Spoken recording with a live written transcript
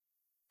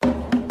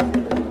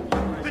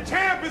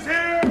champ is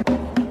here.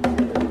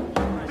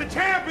 The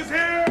champ is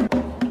here.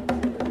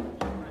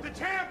 The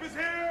champ is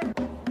here.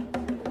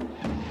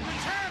 The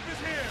champ is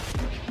here.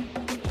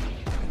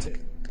 That's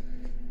it.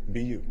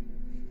 Be you.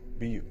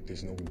 Be you.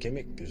 There's no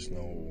gimmick. You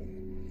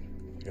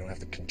don't have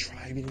to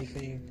contrive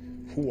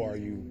anything. Who are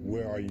you?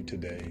 Where are you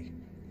today?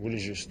 What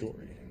is your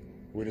story?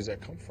 Where does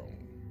that come from?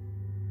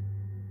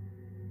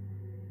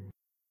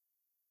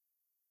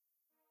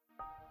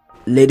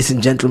 Ladies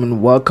and gentlemen,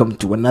 welcome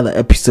to another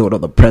episode of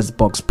the Press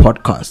Box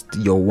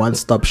Podcast, your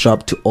one-stop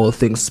shop to all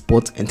things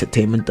sports,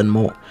 entertainment, and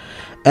more.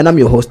 And I'm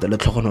your host,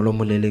 Letlhogonolo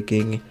Molele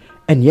King.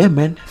 And yeah,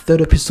 man,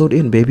 third episode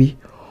in, baby.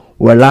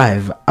 We're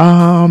live.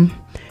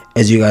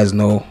 As you guys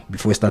know,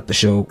 before we start the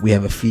show, we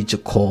have a feature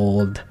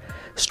called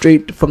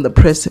Straight from the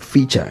Press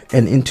feature.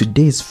 And in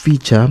today's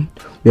feature,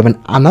 we have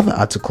another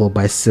article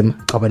by Sim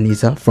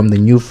Kabanisa from the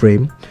New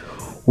Frame,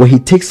 where he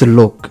takes a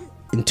look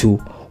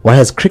into why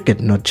has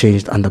cricket not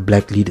changed under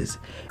black leaders.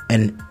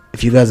 And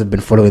if you guys have been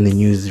following the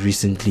news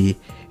recently,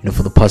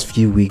 for the past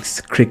few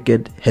weeks,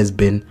 cricket has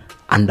been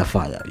under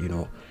fire.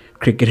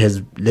 Cricket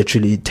has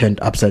literally turned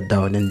upside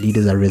down and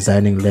leaders are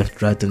resigning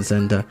left, right and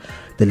center.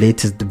 The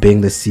latest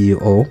being the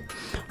CEO,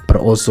 but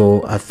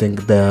also I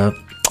think the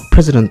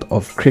president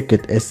of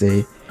Cricket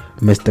SA,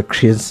 Mr.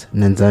 Chris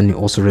Nanzani,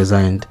 also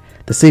resigned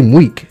the same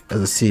week as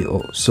the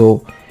CEO.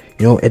 So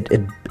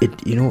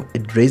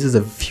it raises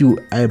a few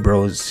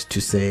eyebrows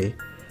to say,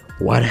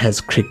 what has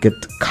cricket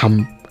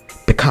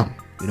become?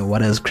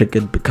 What has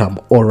cricket become?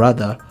 Or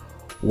rather,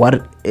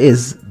 what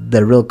is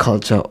the real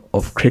culture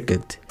of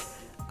cricket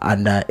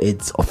under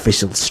its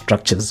official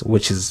structures,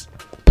 which is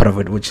part of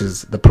it, which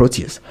is the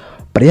Proteas.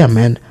 But yeah,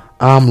 man,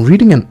 I'm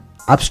reading an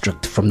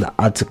abstract from the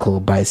article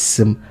by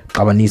Sim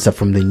Kabanisa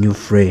from the New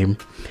Frame.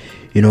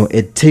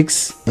 It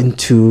takes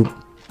into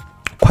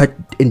quite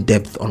in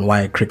depth on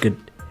why cricket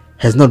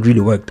has not really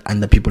worked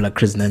under people like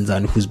Chris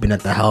Nanzan, who's been at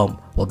the helm.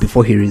 Well,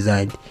 before he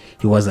resigned,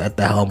 he was at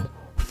the helm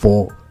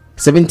for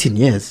 17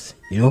 years.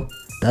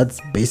 That's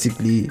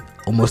basically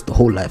almost the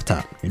whole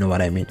lifetime. You know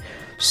what I mean?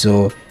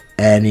 So,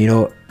 and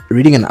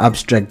reading an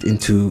abstract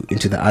into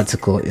the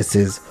article, it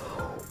says,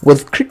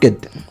 with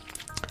cricket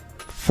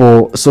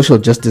for social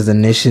justice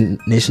and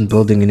nation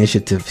building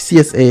initiative,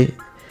 CSA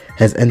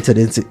has entered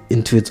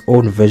into its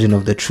own version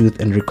of the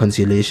Truth and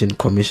Reconciliation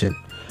Commission,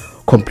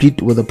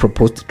 complete with a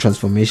proposed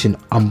transformation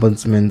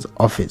ombudsman's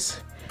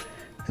office.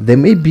 There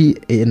may be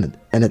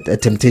a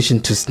temptation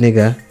to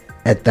snigger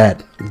at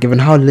that, given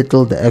how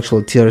little the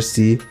actual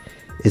TRC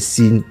is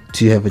seen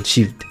to have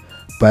achieved.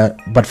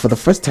 But for the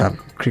first time,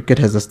 cricket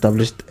has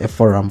established a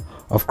forum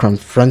of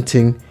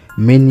confronting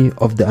many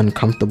of the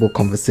uncomfortable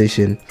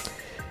conversation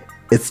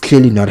it's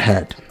clearly not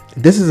had.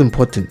 This is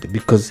important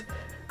because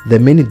there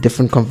are many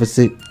different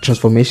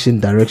transformation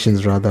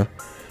directions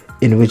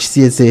in which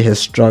CSA has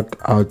struck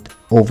out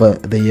over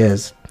the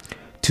years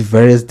to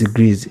various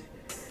degrees,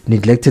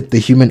 neglected the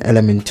human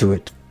element to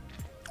it,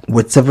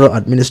 with several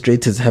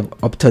administrators have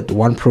opted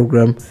one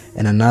program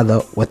and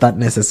another without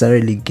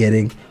necessarily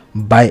getting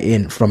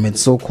buy-in from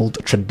its so-called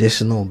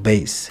traditional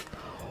base.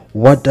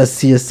 What does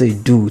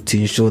CSA do to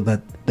ensure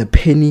that the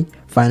penny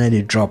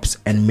finally drops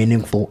and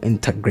meaningful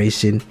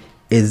integration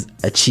is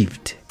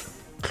achieved?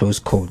 Close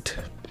quote.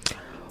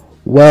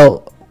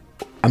 Well,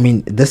 I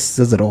mean, this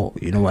says it all.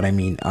 You know what I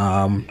mean?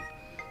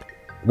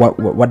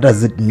 What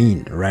does it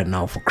mean right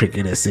now for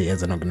Cricket SA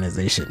as an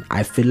organization?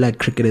 I feel like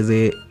Cricket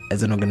SA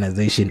as an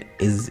organization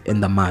is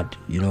in the mud,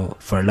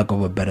 for a lack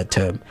of a better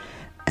term.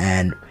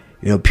 And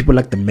people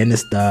like the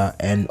minister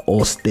and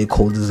all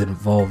stakeholders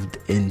involved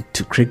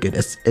into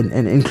cricket,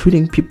 and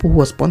including people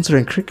who are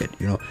sponsoring cricket,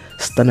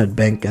 Standard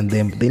Bank and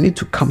them, they need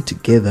to come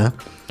together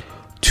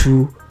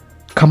to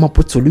come up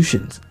with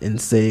solutions in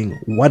saying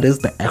what is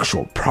the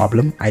actual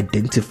problem,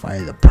 identify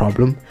the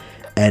problem.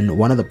 And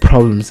one of the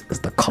problems is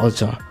the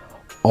culture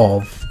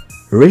of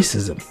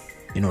racism,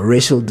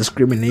 racial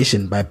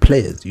discrimination by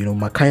players.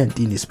 Makai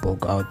Ntini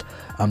spoke out,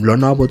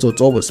 Lonabo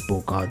Tsotsobo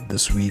spoke out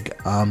this week.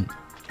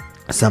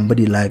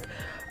 Somebody like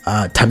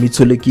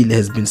Tamitso Lekile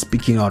has been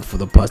speaking out for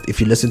the past. If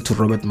you listen to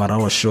Robert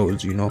Marawa's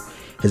shows,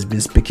 has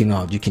been speaking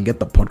out. You can get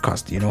the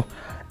podcast,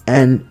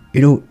 and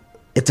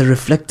it's a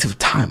reflective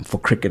time for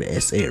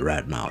Cricket SA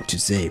right now to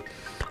say,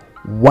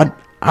 what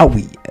are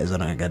we as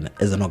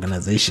an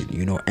organization,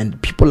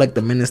 and people like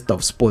the Minister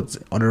of Sports,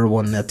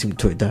 Honorable Natim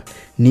Toita,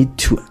 need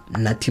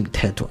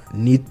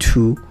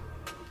to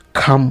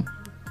come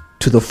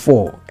to the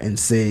fore and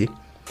say,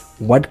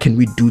 what can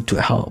we do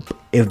to help?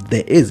 If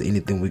there is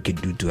anything we can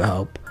do to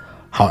help.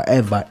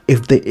 However,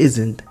 if there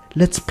isn't,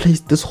 let's place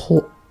this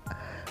whole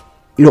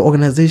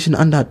organization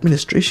under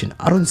administration.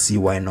 I don't see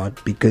why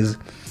not, because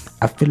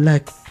I feel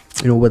like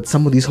with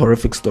some of these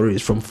horrific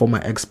stories from former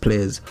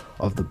ex-players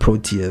of the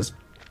Proteas,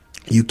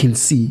 you can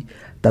see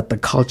that the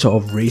culture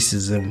of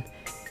racism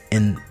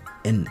in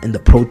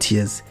the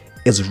Proteas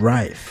is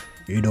rife,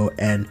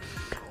 and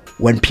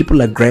when people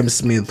like Graham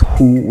Smith,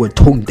 who were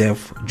tone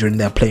deaf during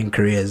their playing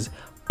careers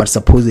but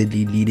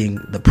supposedly leading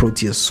the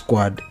Proteas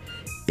squad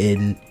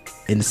in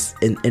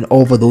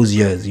over those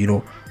years,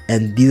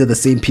 And these are the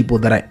same people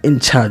that are in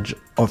charge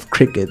of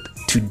cricket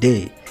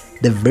today.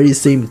 The very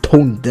same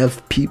tone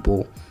deaf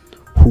people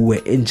who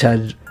were in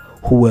charge,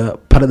 who were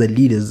part of the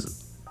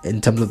leaders in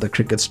terms of the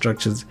cricket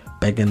structures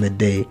back in the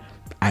day,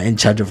 are in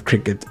charge of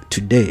cricket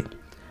today.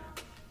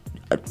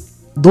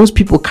 Those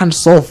people can't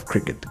solve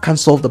cricket, can't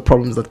solve the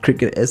problems that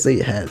Cricket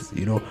SA has,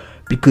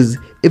 because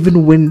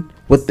even when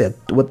with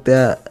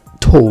their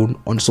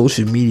tone on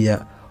social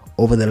media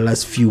over the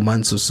last few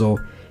months or so,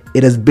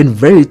 it has been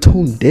very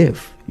tone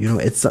deaf.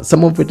 It's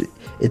some of it.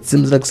 It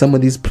seems like some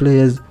of these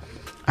players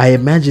are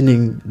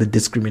imagining the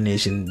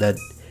discrimination that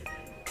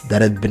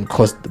had been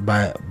caused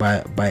by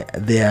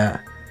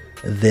their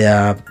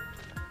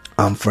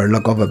for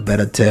lack of a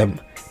better term,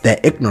 their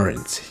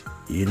ignorance.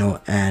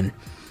 And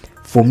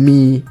for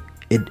me,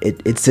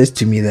 it says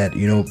to me that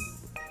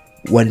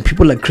when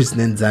people like Chris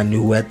Nenzani,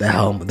 who were at the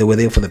helm, they were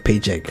there for the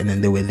paycheck, and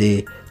then they were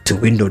there to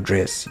window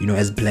dress,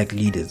 as black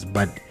leaders,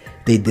 but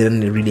they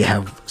didn't really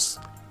have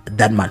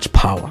that much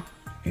power,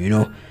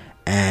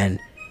 and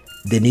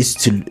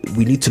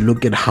we need to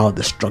look at how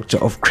the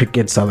structure of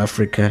cricket South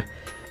Africa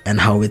and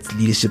how its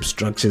leadership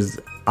structures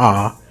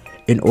are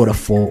in order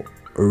for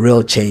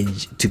real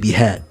change to be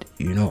had,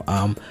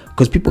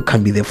 because people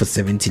can't be there for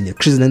 17 years.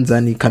 Chris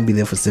Nenzani can't be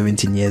there for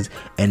 17 years,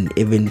 and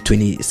even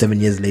 27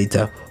 years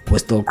later, we're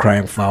still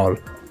crying foul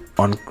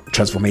on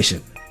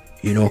transformation,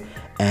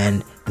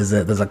 and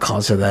there's a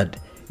culture that,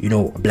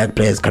 black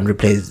players can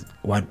replace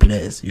white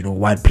players,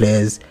 white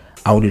players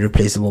are only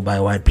replaceable by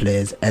white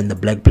players, and the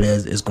black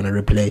players is going to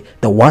replace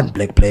the one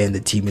black player in the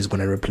team is going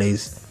to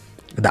replace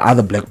the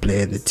other black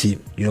player in the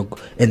team,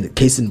 and the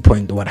case in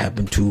point, what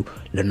happened to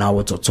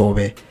Lenawa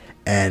Totobe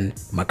and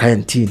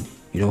Makayantini.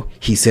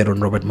 He said on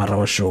Robert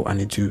Marawa's show, I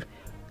need to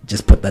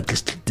just put that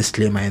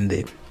disclaimer in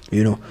there,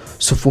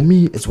 so for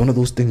me, it's one of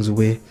those things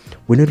where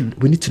we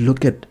need to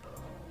look at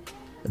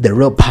the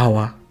real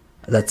power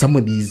that some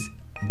of these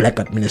black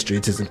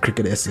administrators in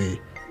Cricket SA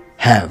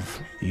have,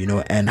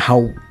 and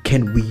how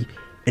can we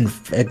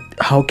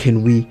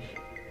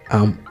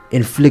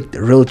inflict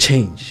real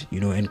change,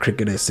 in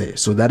Cricket SA.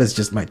 So that is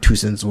just my 2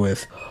 cents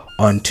worth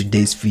on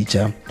today's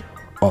feature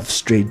of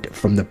Straight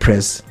from the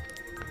Press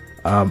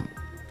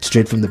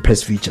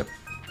feature.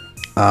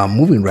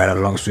 Moving right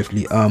along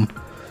swiftly.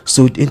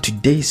 So in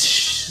today's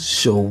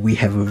show, we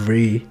have a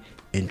very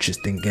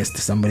interesting guest,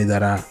 somebody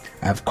that I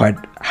have quite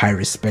high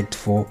respect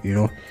for.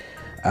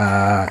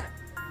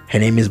 Her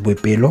name is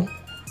Boipelo.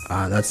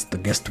 That's the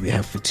guest we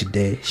have for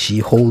today. She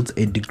holds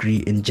a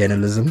degree in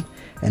journalism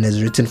and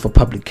has written for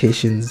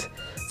publications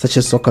such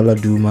as Sokala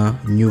Duma,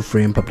 New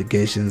Frame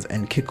Publications,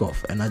 and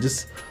Kickoff. And I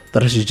just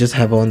thought I should just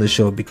have her on the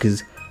show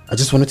because I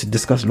just wanted to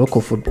discuss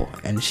local football,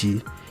 and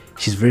she's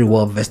very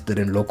well vested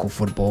in local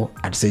football.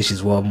 I'd say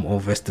she's well more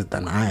vested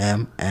than I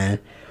am, and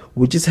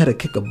we just had a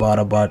kick about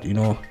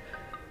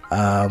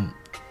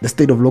the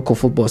state of local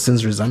football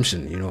since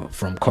resumption,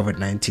 from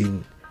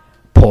COVID-19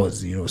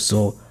 pause,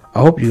 so I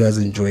hope you guys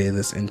enjoy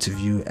this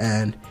interview,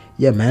 and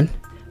yeah, man,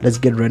 let's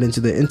get right into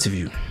the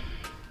interview.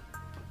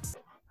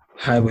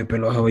 Hi,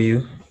 Wipelo, how are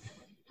you?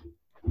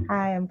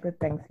 Hi, I'm good,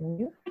 thanks. And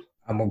you?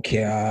 I'm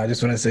okay. I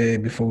just want to say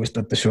before we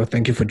start the show,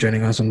 thank you for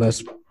joining us on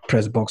this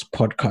Press Box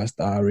podcast.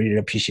 I really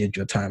appreciate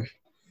your time.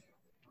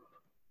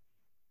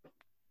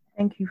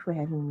 Thank you for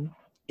having me.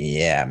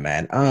 Yeah,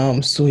 man.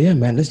 So yeah,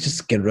 man, let's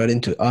just get right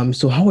into it.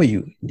 So how are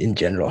you in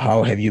general?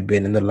 How have you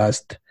been in the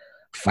last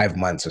 5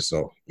 months or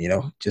so?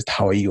 Just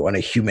how are you on a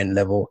human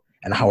level,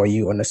 and how are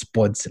you on a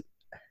sports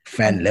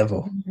fan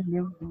level?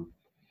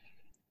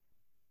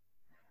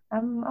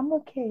 I'm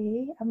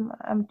okay.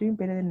 I'm doing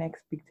better than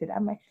expected.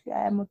 I'm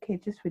okay,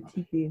 just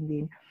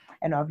fatigued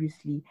and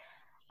obviously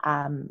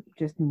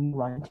just me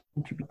wanting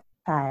to be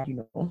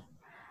tired,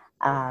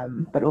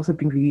 but also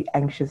being really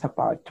anxious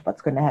about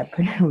what's gonna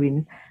happen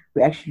when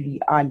we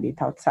actually are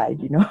late outside.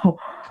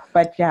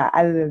 But yeah,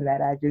 other than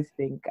that, I just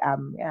think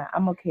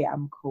I'm okay.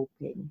 I'm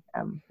coping.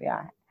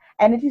 Yeah.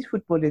 And it is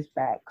football is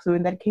back. So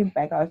when that came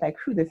back, I was like,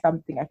 "Phew, there's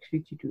something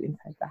actually to do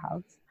inside the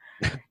house."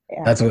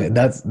 Yeah.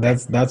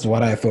 That's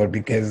what I thought,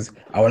 because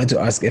I wanted to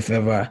ask if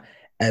ever,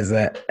 as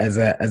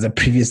a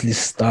previously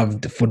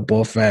starved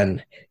football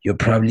fan, you're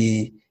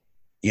probably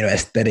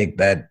ecstatic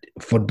that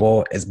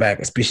football is back,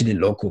 especially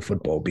local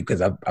football,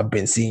 because I've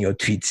been seeing your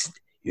tweets,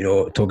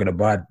 talking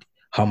about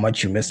how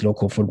much you miss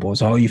local football.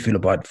 So how you feel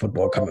about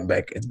football coming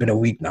back? It's been a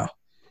week now.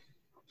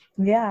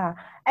 Yeah,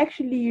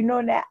 actually,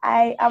 that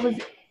I was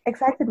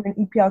excited when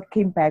EPL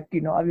came back,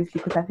 obviously,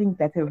 because I think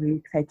that's a really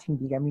exciting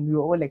league. I mean, we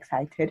were all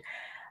excited,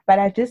 but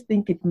I just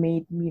think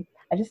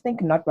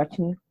not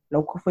watching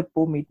local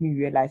football made me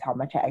realize how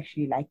much I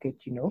actually like it,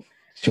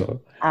 Sure.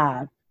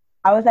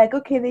 I was like,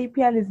 okay, the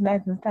EPL is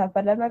nice and stuff,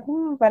 but I'm like,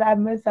 but I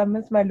miss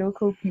my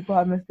local people,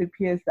 I miss the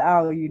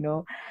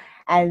PSL,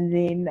 and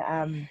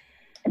then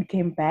it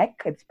came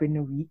back. It's been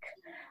a week.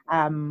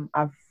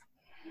 I've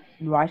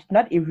watched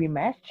not every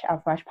match.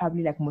 I've watched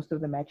probably like most of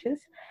the matches.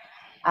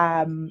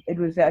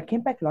 It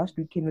came back last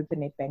weekend with the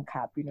Nedbank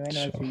Cup, and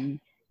Sure.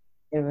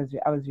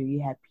 I was really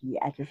happy.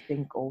 I just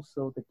think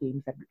also the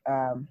games that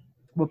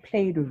were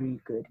played were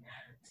really good.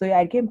 So yeah,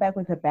 it came back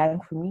with a bang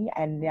for me,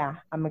 and yeah,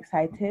 I'm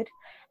excited.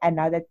 And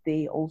now that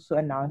they also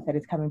announced that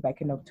it's coming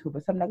back in October,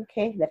 so I'm like,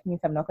 okay, that means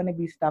I'm not going to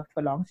be stuffed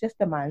for long. It's just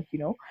a month,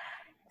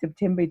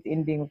 September it's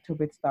ending,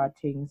 October it's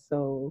starting.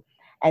 So,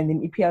 and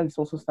then EPL is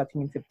also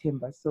starting in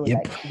September. So Yep.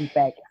 like we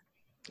back,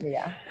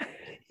 yeah.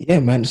 Yeah,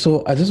 man.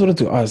 So I just wanted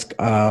to ask,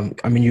 I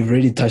mean, you've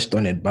already touched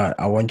on it, but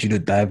I want you to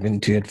dive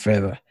into it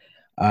further.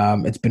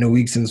 It's been a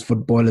week since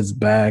football is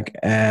back,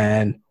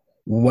 and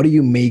what do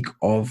you make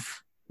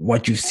of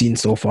what you've seen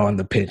so far on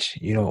the pitch?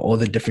 You know, all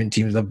the different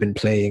teams have been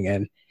playing,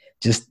 and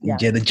just Yeah.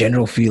 the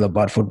general feel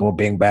about football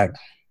being back.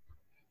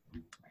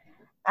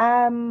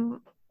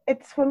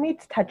 It's for me,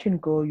 it's touch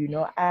and go.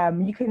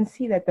 You can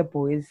see that the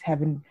boys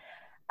haven't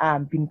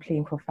been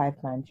playing for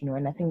 5 months,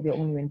 and I think they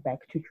only went back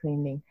to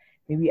training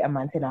maybe a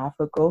month and a half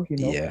ago,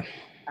 Yeah.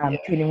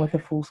 training with a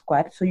full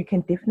squad. So you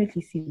can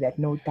definitely see that,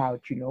 no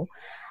doubt. You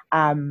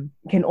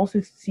can also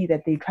see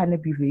that they're trying to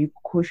be very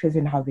cautious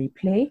in how they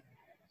play.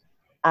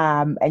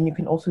 And you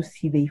can also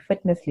see the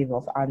fitness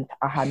levels aren't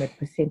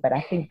 100%, but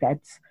I think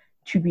that's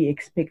to be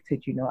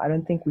expected. I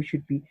don't think we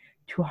should be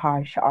too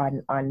harsh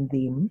on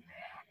them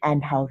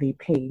and how they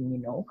play.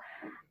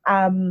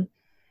 Um,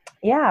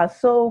 yeah,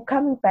 so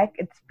coming back,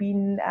 it's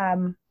been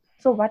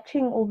so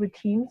watching all the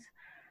teams.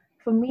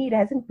 For me, it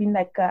hasn't been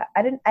like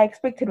I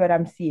expected what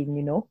I'm seeing.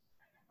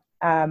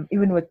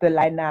 Even with the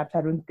lineups,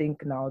 I don't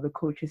think now the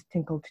coaches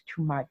tinkled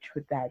too much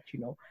with that.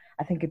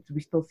 I think we're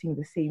still seeing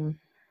the same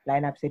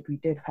lineups that we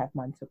did 5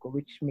 months ago,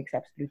 which makes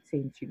absolute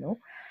sense.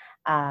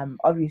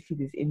 Obviously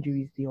there's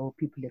injuries, the old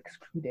people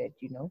excluded,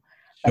 but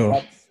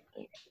Sure.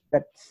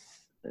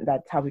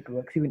 that's how it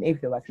works, even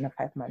if there wasn't a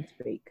 5 months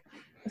break.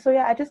 So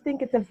yeah, I just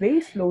think it's a very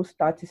slow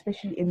start,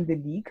 especially in the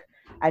league.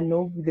 I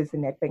know there's a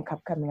Nedbank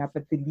Cup coming up,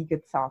 but the league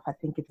itself, I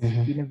think it's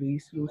Mhm. been a very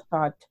slow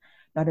start.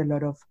 Not a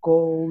lot of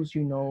goals.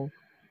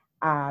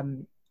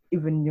 Um,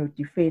 even your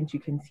defense, you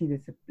can see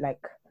there's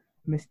like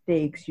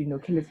mistakes,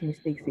 careless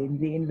mistakes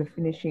in the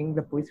finishing.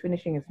 The boys'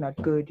 finishing is not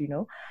good.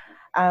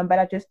 But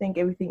I just think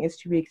everything is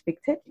to be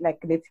expected. Like,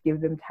 let's give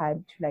them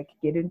time to like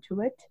get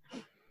into it.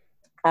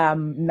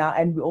 Now,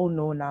 and we all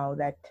know now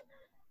that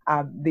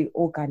they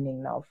all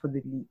gunning now for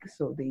the league,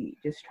 so they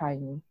just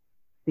trying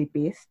their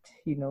best.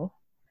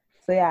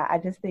 So yeah, I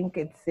just think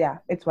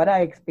it's what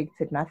I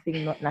expected.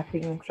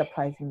 Nothing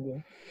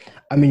surprisingly.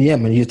 I mean, yeah,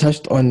 man, you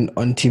touched on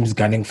teams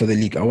gunning for the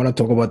league. I want to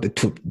talk about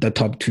the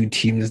top two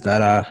teams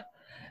that are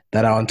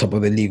on top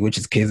of the league, which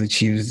is Kaizer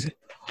Chiefs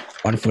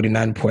on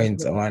 49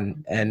 points Yeah.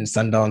 and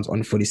Sundowns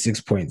on 46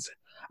 points.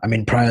 I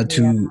mean,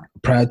 Yeah.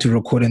 prior to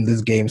recording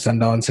this game,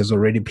 Sundowns has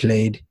already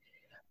played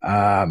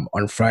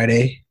on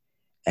Friday,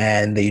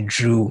 and they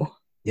drew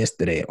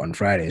yesterday on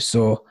Friday.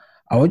 So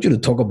I want you to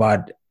talk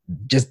about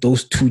just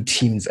those two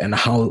teams and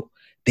how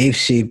they've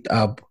shaped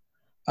up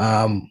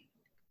um,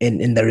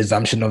 in the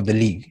resumption of the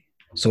league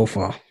so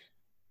far.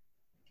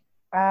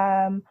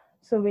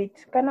 So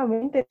wait, kind of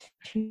when the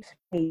Chiefs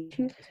played.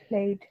 Chiefs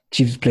played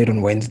Chiefs played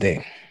on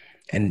Wednesday,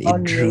 and it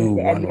on drew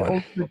Wednesday, and they 1-1.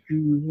 also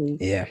drew.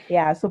 Hey, Yeah.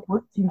 yeah. So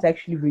both teams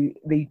actually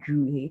they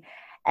drew. Hey,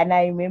 and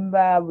I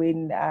remember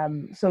when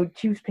so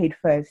Chiefs played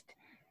first,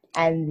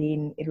 and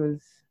then it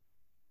was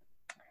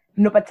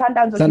no, but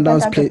Sundowns. Okay,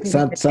 Sundowns are playing in the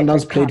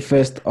Sundowns Nedbank played Cup.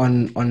 first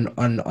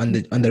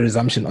on the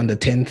resumption on the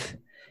 10th.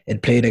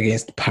 It played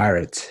against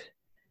Pirates.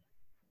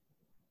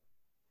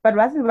 But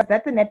was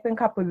that the Nedbank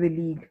Cup or the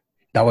league?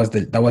 That was the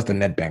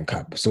Nedbank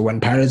Cup. So when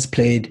Pirates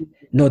played,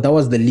 no, that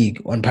was the league.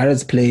 When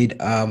Pirates played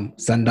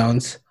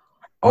Sundowns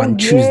Oh on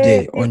yes,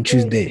 Tuesday, yes, on yes,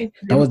 yes. Tuesday.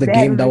 That was the They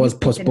had game that already was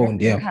played the postponed.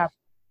 Nedbank Yeah. Cup.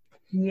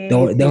 Yes, They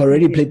yes, yes,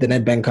 already yes, played the yes.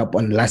 Nedbank Cup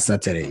on last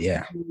Saturday.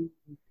 Yeah.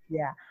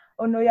 Yeah.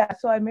 Oh no, yeah.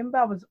 So I remember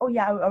I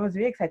was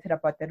very excited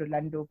about that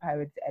Orlando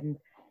Pirates and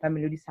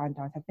Mamelodi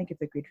Sundowns. I think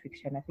it's a great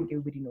fiction. I think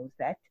everybody knows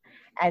that.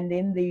 And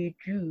then they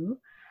drew.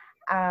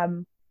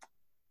 Um,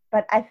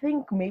 but I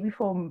think maybe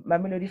for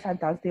Mamelodi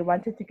Sundowns, they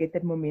wanted to get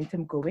that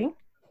momentum going.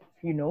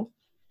 You know,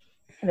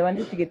 they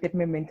wanted to get that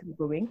momentum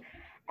going,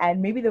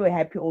 and maybe they were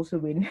happy also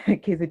when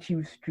Kaizer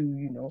Chiefs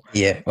drew.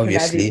 Yeah, So now they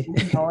obviously.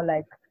 both now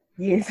like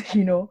yes.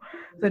 So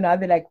now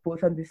they're like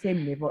both on the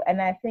same level,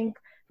 and I think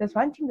there's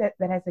one team that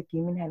has a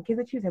game in hand.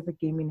 Kaizer Chiefs has a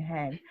game in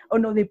hand. Oh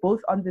no, they're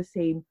both on the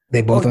same.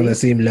 They're Oh, both on the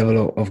same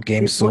level of they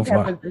games so both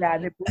have far. they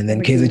both And have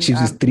then a Kaiser game.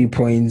 Chiefs is 3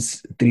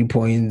 points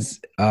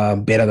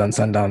better than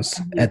Sundowns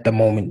Yes, at the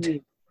moment. yes,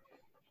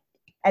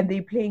 and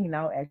they're playing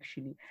now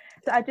actually.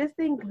 So I just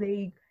think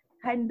they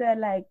kind of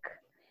like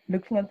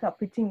looking at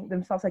putting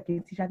themselves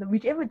against each other.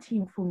 Whichever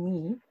team for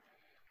me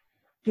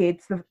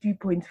gets the 3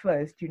 points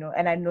first.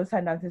 And I know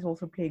Sundowns is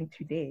also playing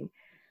today.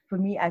 For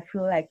me, I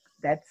feel like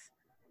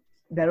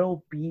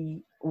that'll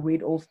be where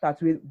it all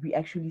starts, where we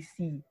actually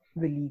see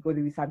the league or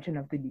the resumption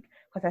of the league.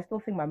 Because I still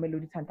think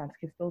Mamelodi Sundowns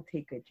can still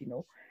take it.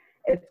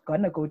 It's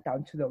gonna go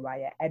down to the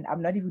wire, and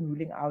I'm not even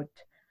ruling out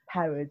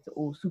Pirates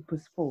or Super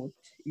Sport,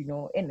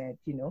 in it.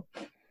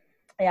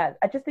 Yeah,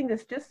 I just think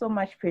there's just so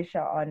much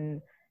pressure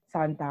on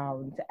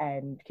Sundowns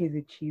and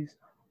Kaizer Chiefs,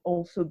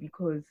 also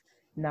because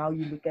now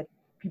you look at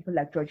people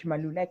like George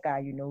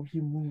Maluleka, he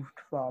moved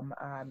from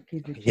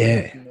Kaizer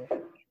Yeah. Chiefs.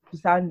 to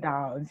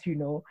Sundowns,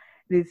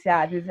 there's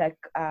like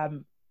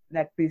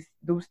this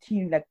those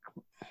teams like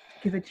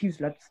Kaizer Chiefs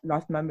lost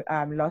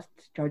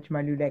George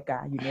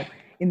Maluleka,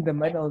 in the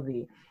middle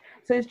there.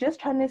 So it's just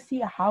trying to see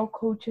how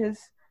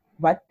coaches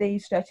what their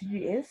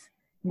strategy is.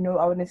 I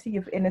want to see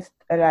if in a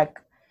like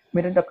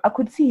I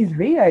could see he's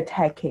very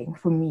attacking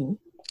for me.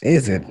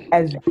 Is it?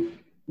 As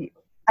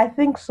I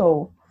think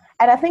so,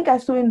 and I think I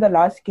saw in the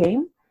last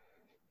game.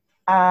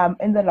 When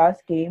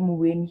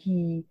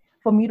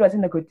for me it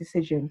wasn't a good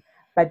decision.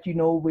 But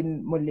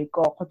when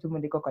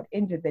Moleko got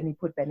injured, then he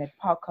put Bennett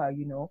Parker,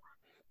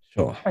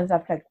 Sure. and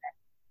stuff like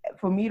that.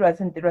 For me, it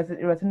wasn't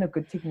a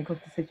good technical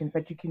decision.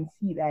 But you can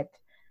see that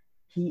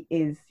he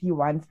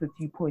wants the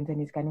 3 points and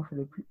he's gunning for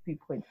the 3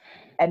 points.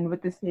 And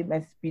with the same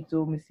as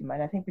Pito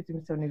Musiman, I think Pito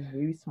Musiman is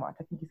very smart.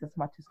 I think he's the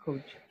smartest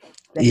coach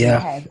that we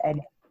have,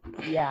 and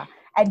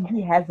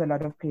he has a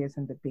lot of players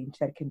on the bench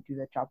that can do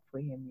the job for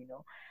him.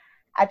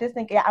 I just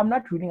think I'm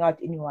not ruling out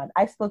anyone.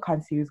 I still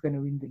can't say who's going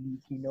to win the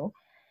league.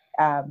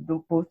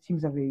 Both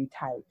teams are very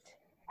tight,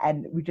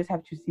 and we just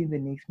have to see in the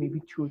next maybe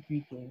 2 or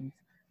 3 games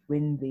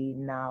when they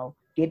now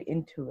get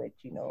into it.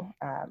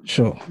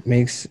 Sure,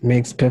 makes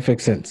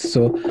perfect sense.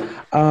 So,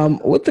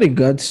 with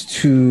regards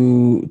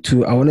to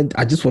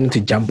I just wanted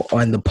to jump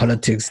on the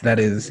politics that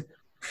is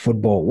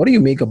football. What do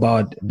you make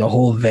about the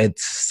whole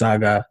Vets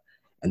saga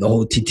and the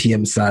whole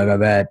TTM saga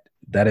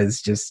that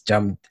has just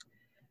jumped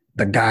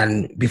the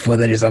gun before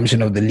the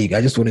resumption of the league?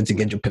 I just wanted to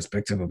get your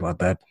perspective about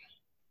that.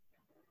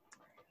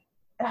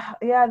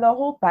 Yeah, the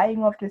whole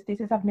buying of the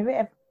status. I've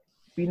never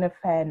been a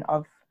fan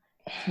of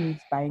teams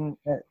buying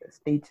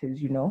status,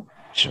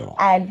 Sure.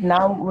 And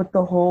now with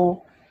the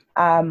whole,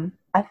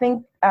 I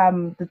think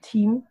the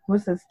team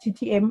was this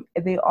TTM.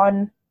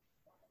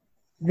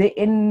 They're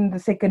in the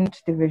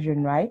 2nd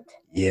division, right?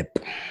 Yep.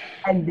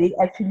 And they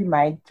actually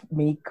might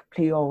make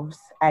playoffs,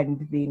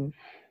 and then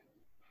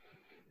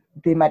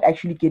they might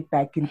actually get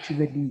back into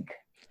the league.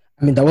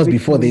 I mean, that was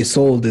before they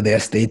sold their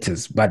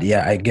status, but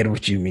yeah, I get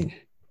what you mean.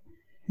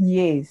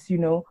 Yes,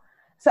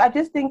 So I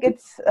just think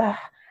it's.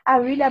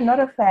 I'm not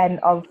a fan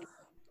of.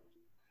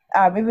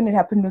 Even it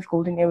happened with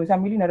Golden Arrows.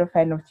 I'm really not a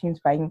fan of teams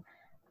buying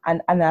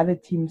another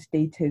team's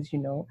status.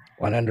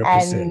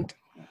 100%.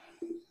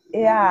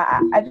 Yeah,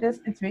 I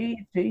just it's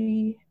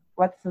very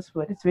what's this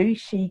word? It's very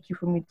shaky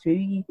for me. It's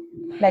very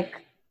like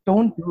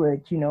don't do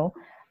it.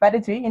 But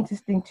it's very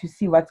interesting to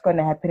see what's going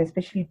to happen,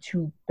 especially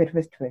to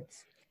Bedford's.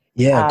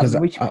 Yeah, because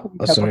which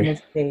sorry.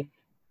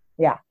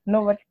 Yeah,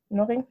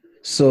 nothing.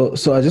 So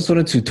I just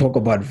wanted to talk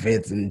about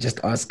Vets and just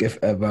ask if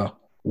ever,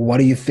 what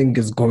do you think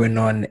is going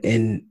on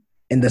in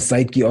the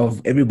psyche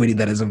of everybody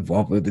that is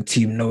involved with the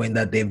team, knowing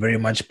that they're very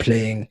much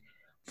playing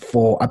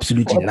for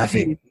absolutely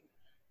nothing?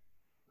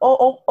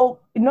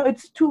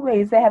 It's 2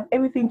 ways. They have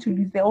everything to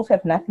lose. They also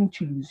have nothing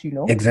to lose.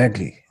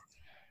 Exactly.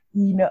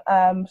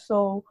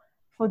 So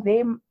for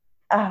them,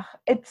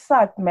 it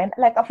sucked, man.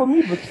 Like for me,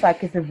 it would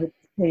suck as a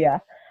Vets player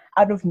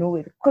out of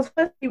nowhere, because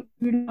first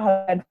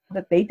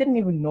that they didn't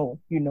even know.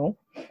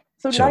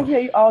 So Sure. now here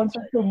you are on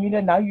social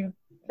media. Now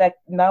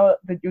now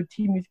that your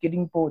team is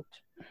getting bought.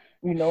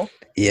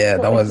 Yeah,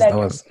 so that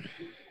was.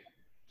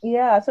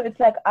 Yeah, so it's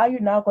like, are you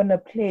now gonna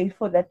play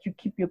for that to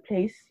keep your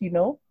place,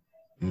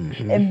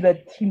 Mm-hmm. in the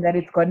team that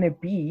it's gonna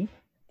be,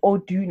 or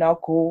do you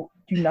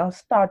now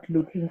start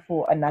looking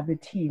for another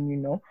team,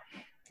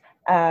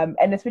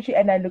 and especially,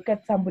 and I look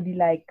at somebody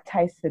like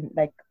Tyson,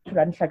 like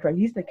Turan Shatra,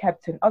 he's the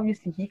captain.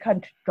 Obviously, he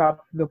can't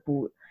drop the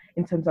ball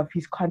in terms of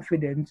his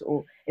confidence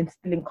or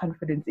instilling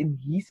confidence in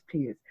his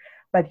players,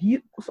 but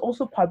he was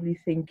also probably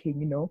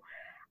thinking,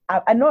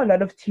 I know a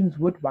lot of teams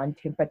would want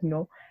him, but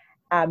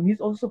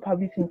he's also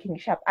probably thinking,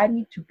 Sharp, I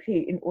need to play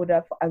in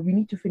order for, we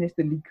need to finish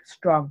the league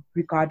strong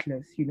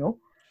regardless,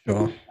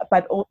 Sure.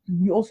 But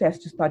he also has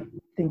to start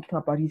thinking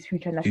about his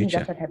future, and I think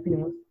that's what's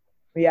happening with,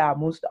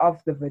 most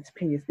of the Wits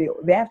players.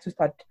 They have to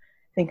start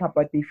thinking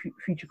about their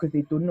future because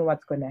they don't know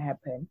what's going to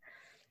happen,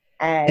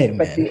 and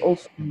but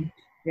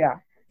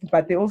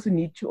they also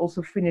need to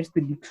also finish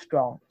the league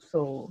strong.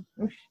 So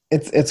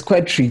it's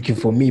quite tricky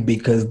for me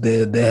because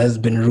there has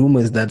been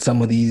rumors that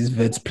some of these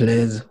Vets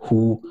players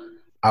who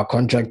are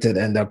contracted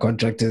and their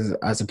contractors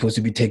are supposed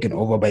to be taken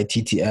over by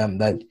TTM,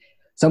 that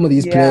some of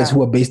these players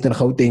who are based in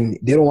Gauteng,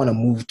 they don't want to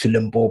move to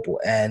Limpopo.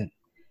 And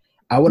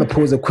I want to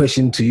pose a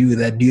question to you: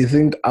 that do you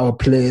think our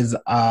players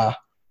are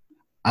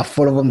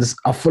full of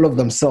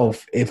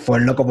themselves, if for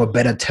lack of a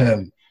better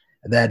term,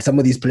 that some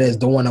of these players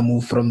don't want to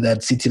move from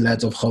that city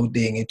lights of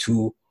Gauteng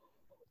to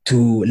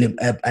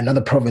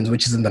another province,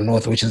 which is in the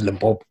north, which is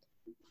Limpopo?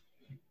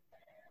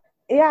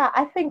 Yeah,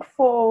 I think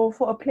for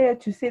a player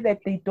to say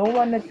that they don't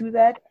want to do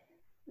that,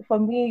 for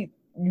me,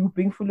 you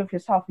being full of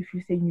yourself if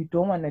you say you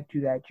don't want to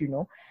do that,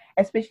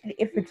 especially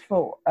if it's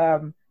for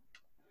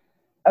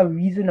a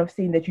reason of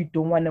saying that you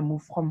don't want to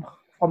move from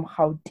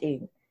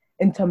Gauteng,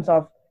 in terms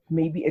of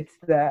maybe it's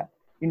the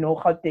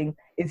Gauteng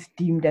is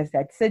deemed as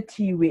that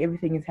city where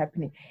everything is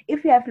happening.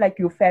 If you have like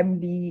your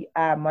family,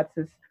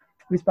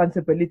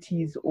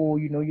 responsibilities, or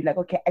you're like,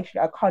 okay,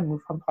 actually I can't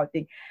move from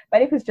Gauteng.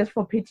 But if it's just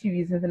for petty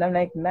reasons, and I'm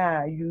like,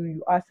 nah,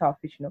 you are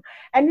selfish.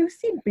 And you've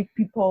seen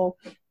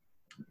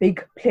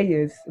big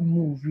players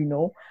move.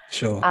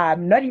 Sure.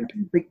 Not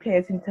even big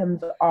players in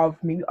terms of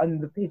maybe on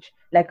the pitch,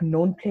 like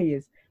known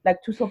players. Like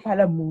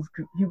Tusopala moved,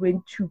 he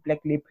went to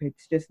Black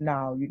Leopards just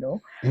now.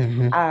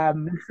 Mm-hmm.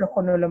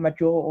 Mhlogonolo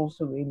Majoro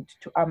also went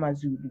to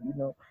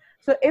Amazulu.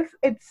 So if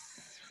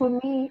it's for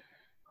me,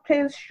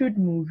 players should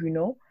move.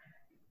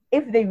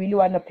 If they really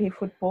want to play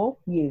football,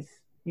 yes.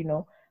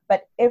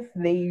 But if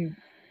they'll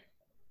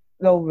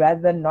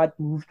rather not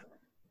move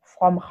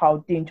from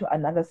Gauteng to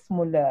another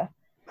smaller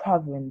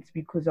province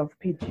because of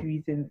petty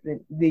reasons, then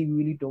they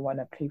really don't want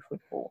to play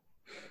football.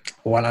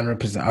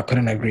 100%. I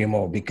couldn't agree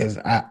more, because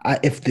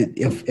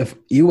if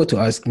you were to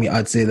ask me,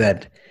 I'd say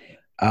that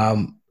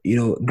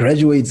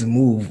graduates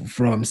move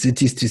from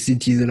cities to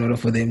cities in order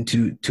for them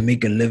to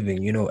make a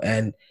living,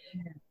 and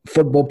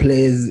football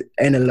players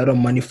earn a lot of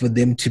money for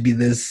them to be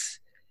this,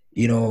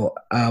 I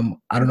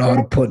don't know how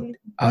to put Exactly.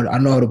 I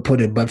don't know how to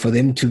put it, but for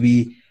them to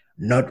be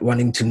not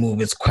wanting to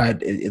move, it's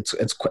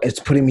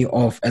putting me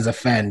off as a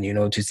fan,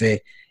 to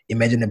say,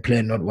 imagine a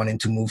player not wanting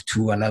to move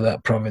to another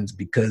province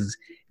because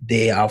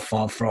they are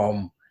far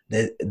from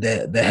the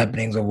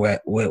happenings of where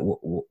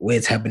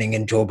it's happening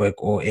in Joburg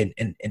or in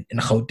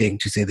Gauteng,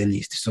 to say the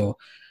least. So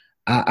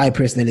I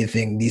personally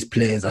think these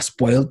players are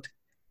spoiled,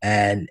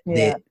 and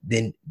Yeah.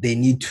 they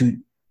need to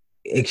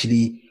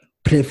actually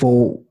play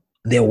for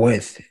their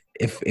worth,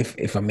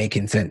 if I'm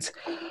making sense.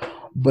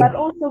 But But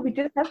also, we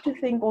just have to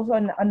think also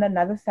on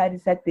another side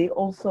is that they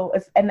also,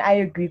 and I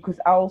agree because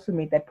I also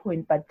made that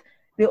point, but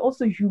they're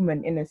also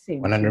human in a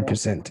sense.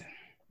 100%.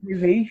 They're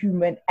very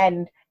human.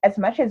 And as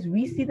much as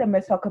we see them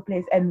as soccer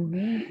players, and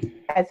we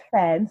as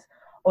fans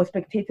or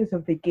spectators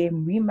of the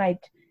game, we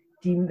might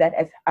deem that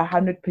as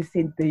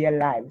 100% their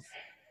lives,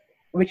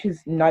 which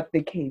is not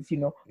the case.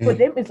 For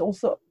them, it's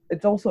also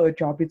a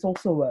job, it's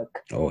also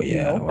work. Oh You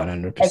yeah, know,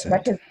 as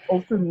much 100%. as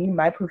also me,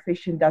 my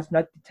profession does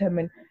not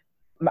determine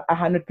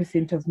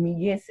 100% of me.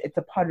 Yes, it's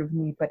a part of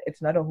me, but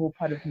it's not a whole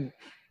part of me.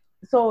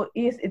 So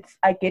yes,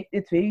 I get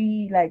it's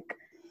very like,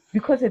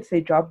 because it's a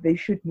job, they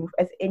should move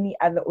as any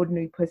other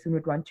ordinary person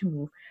would want to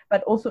move.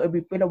 But also a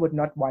Bipela would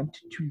not want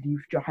to leave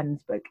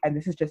Johannesburg. And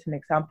this is just an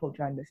example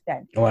to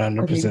understand. Because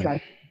maybe 100%.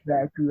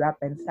 Johannesburg grew up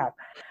and stuff.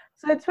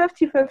 So it's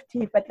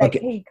 50-50, but like, Okay,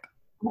 hey,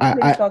 go I,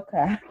 play I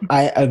soccer.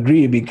 I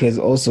agree, because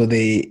also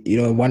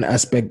one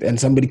aspect, and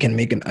somebody can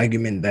make an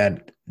argument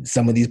that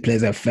some of these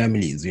players have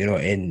families,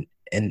 in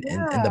the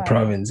Yeah.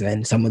 province,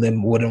 and some of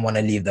them wouldn't want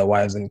to leave their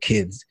wives and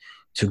kids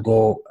to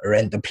go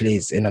rent a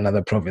place in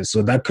another province.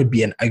 So that could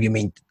be an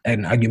argument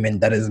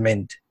that is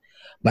meant.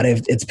 But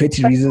if it's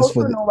petty But you reasons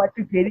for also know what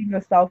you're getting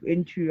yourself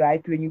into,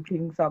 right? When you're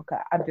playing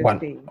soccer. I'm just one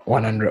saying.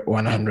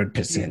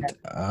 100%.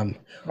 Yeah.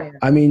 Yeah.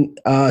 I mean,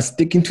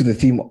 sticking to the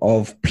theme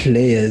of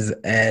players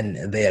and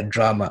their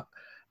drama,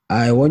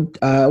 I want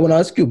to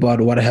ask you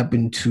about what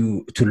happened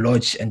to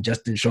Lodge and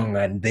Justin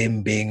Shonga, and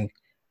them being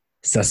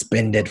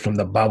suspended from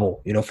the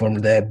bubble, from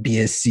the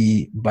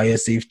BSC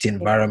biosafety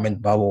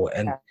environment bubble,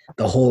 and Yeah.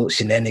 the whole Yeah.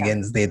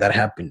 shenanigans there that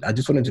happened. I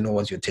just wanted to know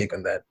what's your take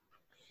on that.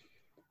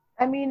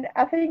 I mean,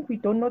 I think we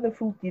don't know the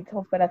full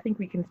details, but I think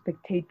we can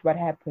spectate what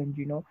happened.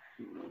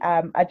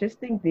 I just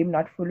think them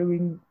not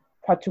following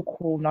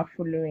protocol, not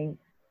following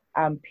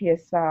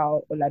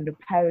PSL, Orlando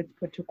Pirates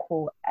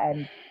protocol,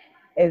 and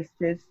it's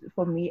just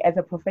for me as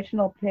a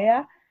professional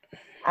player,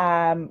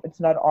 it's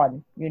not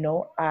on.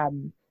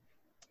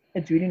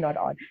 It's really not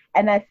on.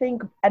 And I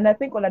think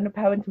Orlando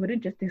Pirates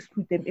wouldn't just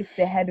exclude them if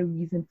they had a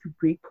reason to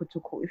break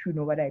protocol, if you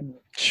know what I mean.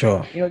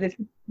 Sure. There's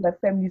like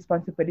family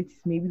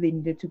responsibilities. Maybe they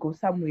needed to go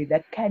somewhere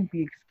that can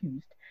be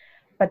excused.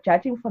 But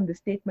judging from the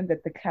statement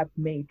that the club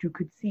made, you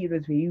could see it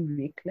was very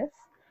reckless.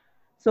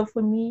 So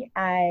for me,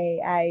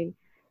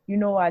 you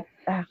know what,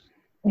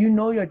 you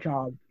know your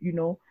job.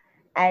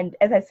 And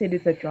as I said,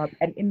 it's a job.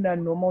 And in a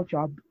normal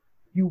job,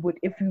 you would,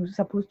 if you're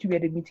supposed to be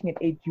at a meeting at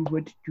 8, you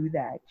would do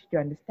that. Do you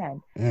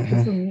understand? So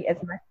Hmm. for me,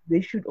 as much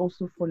they should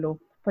also follow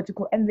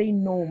protocol, and they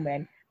know,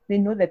 man, they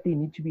know that they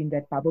need to be in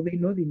that bubble. They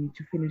know they need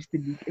to finish the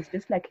league. It's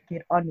just like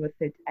get on with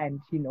it, and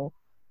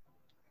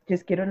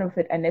just get on with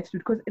it, and let's do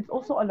it, because it's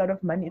also a lot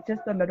of money. It's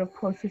just a lot of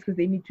process because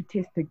they need to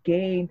test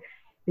again,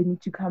 they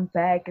need to come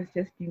back. It's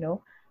just.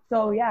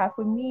 So yeah,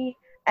 for me,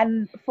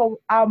 and for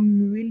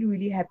I'm really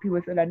really happy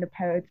with Orlando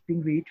Pirates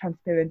being very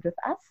transparent with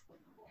us.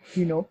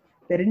 you know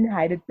they didn't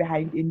hide it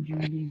behind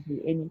injuries or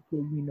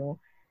anything.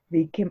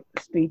 They came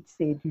straight,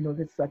 said,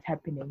 this is what's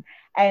happening.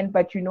 And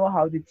but you know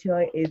how the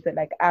tier is, that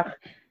like,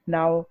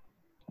 now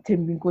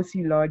Tim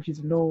Binkosi Lodge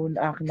is known,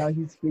 now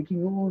he's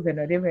breaking rules and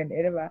whatever and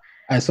whatever.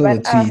 I saw the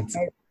But tweets.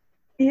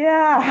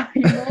 yeah,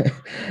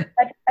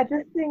 I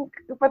just think,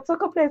 but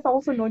soccer players are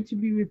also known to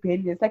be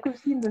rebellious. Like we've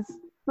seen this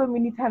so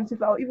many times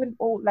with our even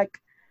all like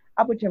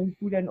Abu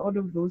Jamfud and all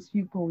of those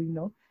people.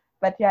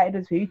 But yeah, it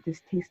was very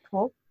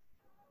distasteful.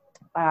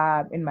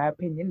 In my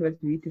opinion, was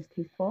very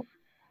distasteful.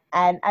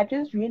 And I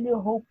just really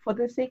hope, for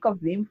the sake of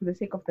them, for the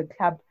sake of the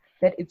club,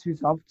 that it's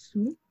resolved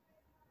soon.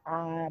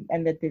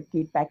 and that they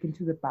get back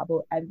into the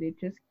bubble and they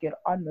just get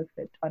on with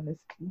it,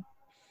 honestly.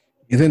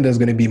 You think there's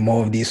going to be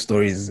more of these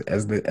stories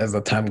as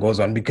the time goes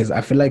on? Because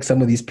I feel like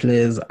some of these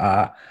players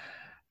are,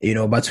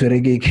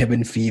 Batsurege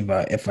Kevin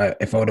fever, if I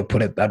were to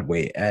put it that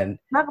way. And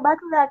Back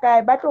to that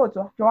guy, back to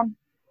John.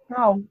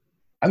 How?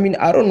 I mean,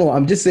 I don't know.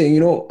 I'm just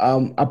saying,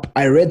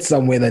 I read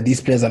somewhere that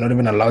these players are not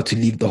even allowed to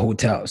leave the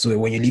hotel. So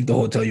when you leave the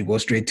hotel, you go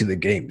straight to the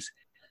games.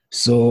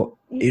 So,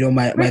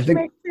 my Which thing,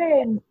 makes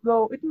sense,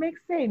 though. It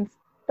makes sense,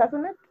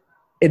 doesn't it?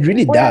 it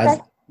really Or like does.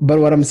 But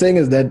what I'm saying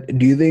is that,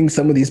 do you think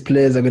some of these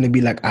players are going to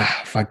be like,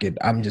 fuck it,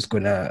 I'm just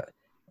going to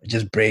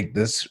just break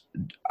this.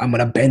 I'm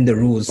going to bend the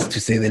rules, to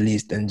say the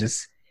least, and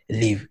just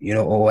leave,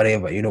 or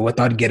whatever,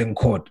 without getting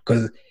caught.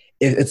 Because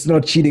it's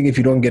not cheating if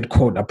you don't get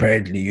caught,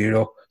 apparently,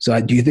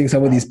 So do you think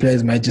some of these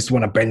players might just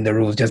want to bend the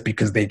rules just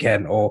because they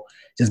can, or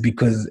just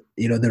because,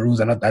 the rules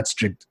are not that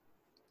strict?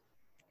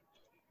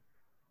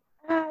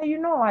 You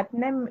know what?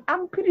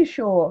 I'm pretty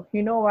sure.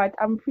 You know what?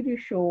 I'm pretty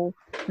sure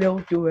they'll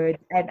do it.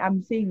 And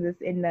I'm saying this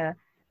in a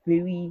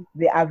very.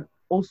 They are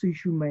also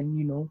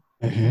human.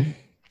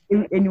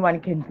 Mm-hmm.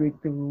 Anyone can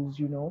break the rules.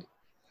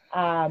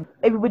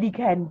 Everybody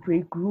can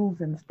break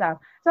rules and stuff.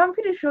 So I'm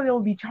pretty sure there'll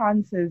be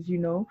chances.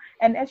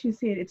 And as you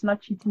said, it's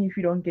not cheating if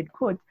you don't get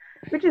caught,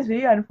 which is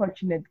very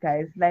unfortunate,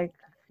 guys. Like,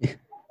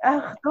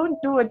 don't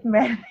do it,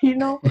 man.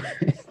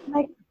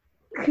 Like,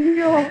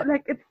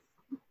 like it's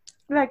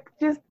like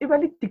just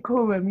evaluate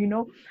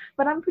decorum.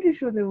 But I'm pretty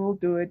sure they will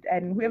do it,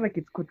 and whoever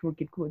gets caught will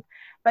get caught.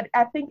 But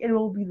I think it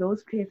will be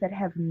those players that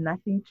have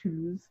nothing to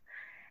lose.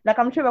 Like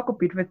I'm sure I could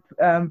bid with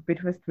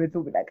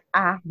will be like,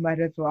 might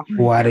as well.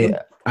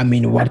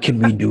 What can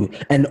we do?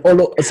 And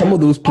some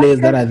of those What players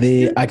that can are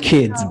we there do are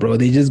kids, now? bro.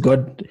 They just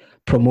got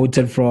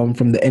promoted from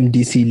the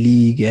MDC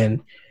league,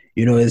 and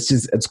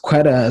it's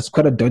quite a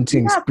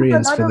daunting Yeah, because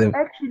experience for them.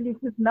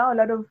 because now a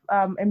lot of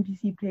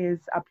MTC players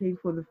are playing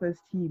for the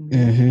first team.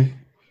 Mm-hmm.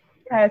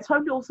 Yeah, it's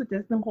probably also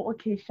just think, oh,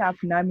 okay, sharp,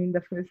 now I'm in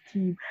the first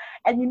team.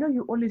 And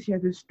you always hear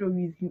the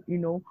stories,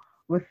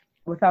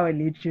 with our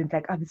legends,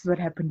 like, this is what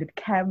happened at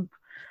camp.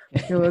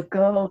 There were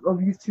girls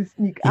who used to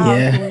sneak out,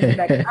 Yeah. so we'll be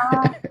like,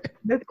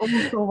 that's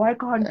also why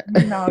can't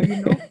we now?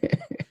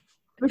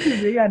 Which is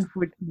very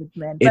unfortunate,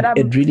 man. But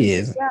It really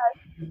is. yeah,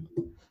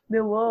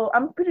 there will.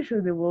 I'm pretty sure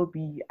there will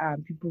be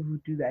people who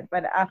do that.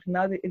 But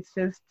now that it's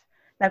just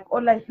like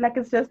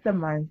it's just a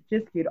month.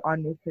 Just get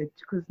on with it,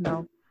 because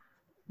now.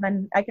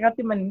 Man, I cannot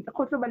man.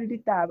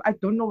 I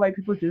don't know why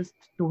people just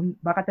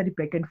don't back the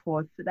back and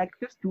forth. Like,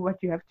 just do what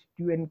you have to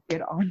do and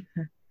get on.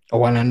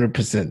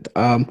 100%.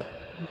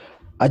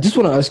 I just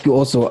want to ask you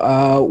also,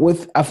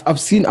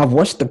 I've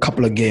watched a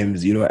couple of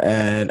games,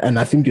 and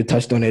I think you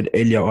touched on it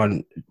earlier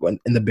on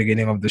in the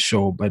beginning of the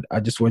show, but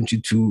I just want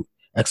you to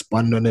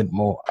expand on it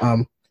more.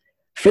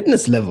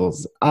 Fitness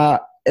levels.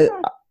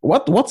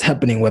 What's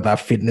happening with our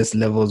fitness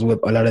levels with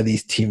a lot of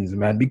these teams,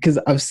 man? Because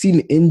I've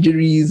seen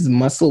injuries,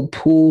 muscle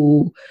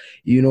pull,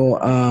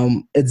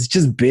 it's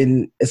just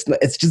been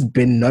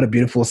not a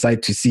beautiful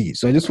sight to see.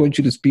 So I just want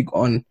you to speak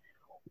on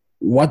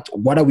what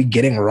are we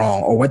getting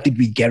wrong, or what did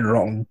we get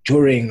wrong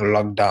during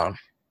lockdown?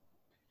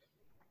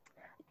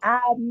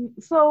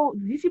 So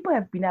these people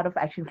have been out of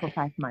action for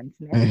 5 months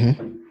now,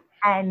 Mm-hmm.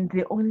 and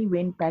they only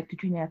went back to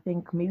training, I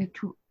think maybe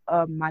two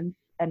a month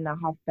and a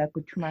half back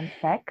or 2 months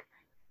back,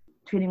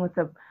 training with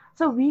them.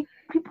 So we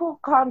people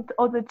can't,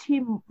 or the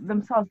team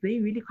themselves, they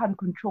really can't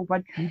control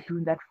what you do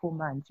in that 4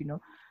 months.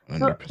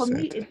 So for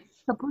me, 100%. it's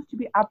supposed to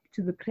be up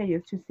to the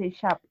players to say,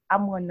 sharp,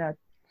 I'm gonna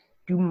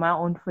do my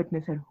own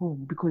fitness at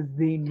home, because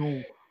they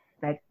know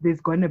that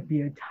there's gonna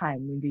be a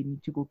time when they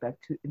need to go back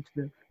to into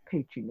the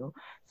pitch.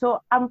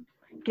 So I'm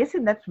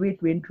guessing that's where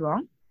it went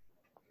wrong,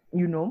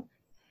 you know,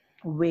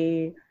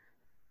 where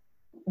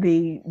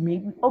they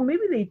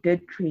maybe they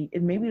did train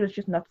and maybe it was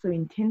just not so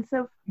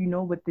intensive,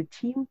 with the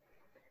team.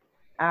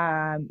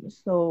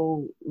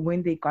 So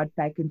when they got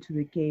back into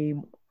the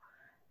game,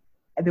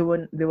 they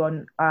were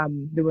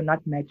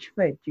not match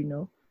fit.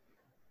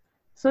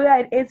 So yeah,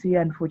 it is really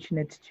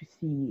unfortunate to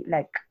see.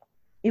 Like,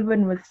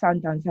 even with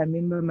Sundowns, I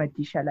remember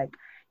Madisha, like,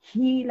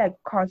 he like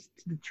cost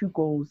the 2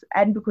 goals,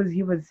 and because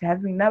he was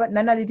having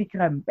Nana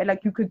Lidikram,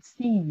 like you could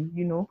see,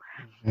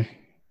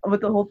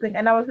 with the whole thing.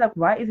 And I was like,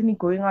 why isn't he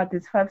going out?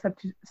 There's five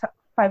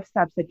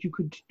steps that you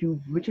could do,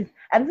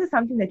 and this is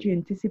something that you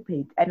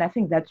anticipate. And I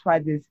think that's why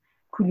there's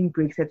cooling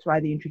breaks. That's why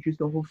they introduced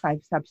the whole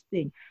 5 steps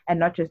thing, and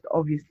not just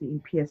obviously in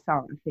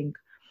PSL. I think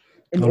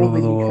in All all over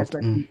the the leagues, world.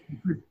 that's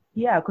what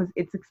yeah, because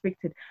it's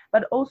expected.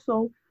 But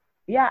also,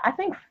 yeah, I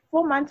think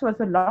 4 months was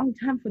a long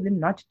time for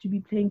them not to be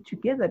playing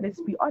together. Let's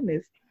be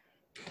honest.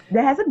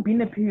 There hasn't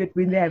been a period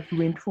when they have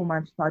went 4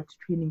 months without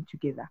training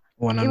together.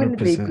 Even if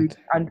they break 100%.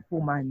 on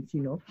 4 months.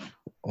 So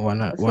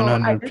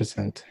I just,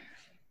 100%.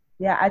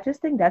 yeah, I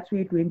just think that's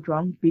where it went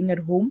wrong. Being at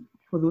home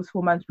for those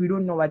 4 months, we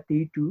don't know what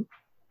they do.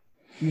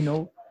 You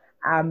know,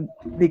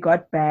 they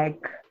got back.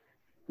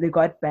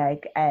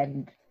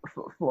 And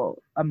for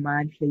a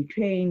month they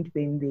trained,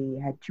 then they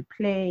had to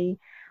play.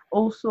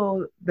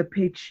 Also, the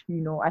pitch,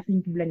 I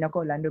think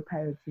Orlando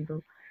Pirates,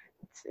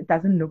 it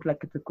doesn't look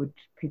like it's a good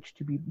pitch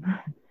to be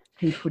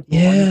play football.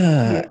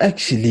 Yeah,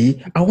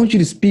 actually, I want you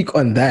to speak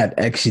on that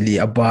actually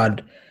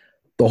about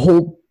the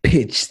whole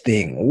pitch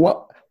thing.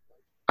 What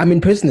I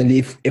mean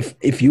personally,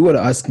 if you were to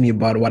ask me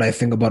about what I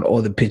think about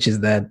all the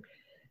pitches that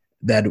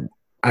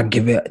are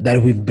given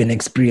that we've been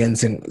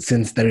experiencing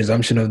since the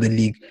resumption of the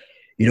league,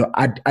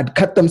 I'd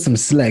cut them some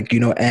slack,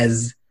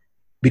 as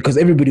because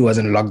everybody was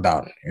in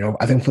lockdown.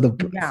 I think for the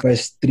Yeah,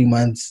 first 3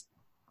 months,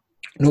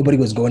 nobody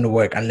was going to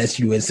work unless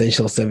you were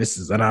essential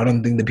services, and I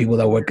don't think the people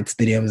that work at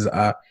stadiums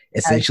are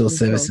as essential usual.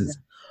 services.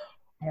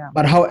 Yeah,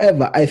 But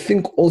however, I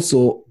think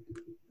also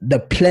the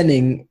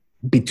planning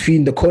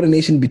between the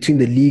coordination between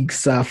the league,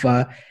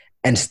 SAFA,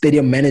 and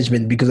stadium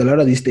management, because a lot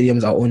of these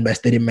stadiums are owned by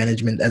stadium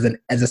management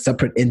as a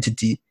separate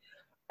entity.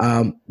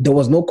 There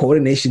was no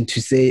coordination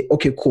to say,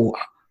 okay, cool.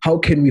 How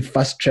can we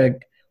fast track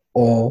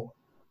or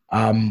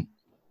um,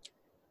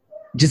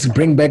 just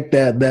bring back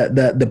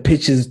the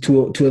pitches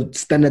to a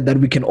standard that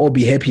we can all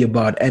be happy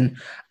about? And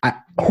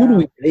who do yeah.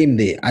 we blame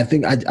there? I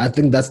think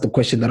that's the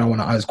question that I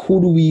want to ask.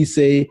 Who do we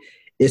say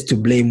is to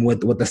blame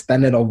with the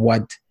standard of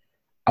what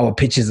our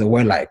pitches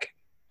were like?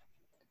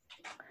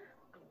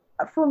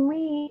 For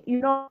me,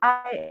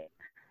 I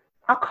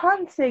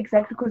can't say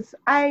exactly because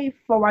I,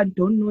 for one,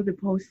 don't know the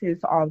process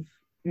of,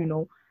 you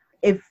know,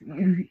 if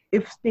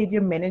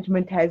stadium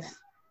management has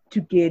to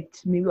get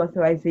maybe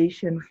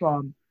authorization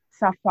from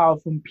SAFA or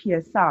from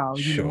PSL.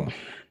 Sure.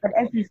 But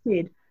as you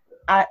said,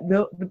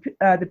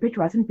 the pitch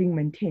wasn't being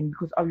maintained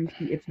because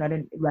obviously it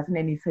wasn't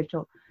any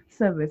essential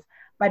service.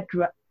 But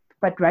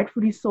but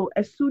rightfully so,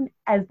 as soon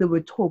as there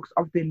were talks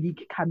of the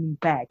league coming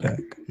back,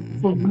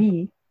 for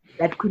me,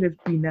 that could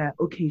have been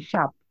okay,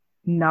 sharp.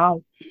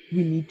 Now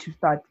we need to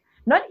start.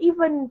 Not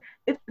even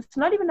it's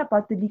not even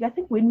about the league. I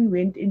think when we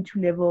went into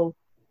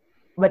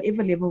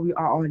whatever level we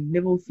are on,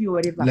 level 3 or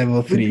whatever, Level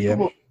when 3,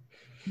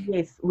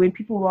 yeah. when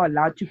people were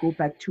allowed to go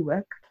back to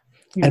work,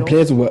 And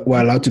players were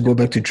allowed to go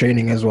back to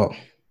training as well.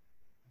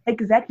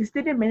 exactly.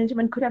 Stadium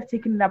management could have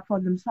taken it up for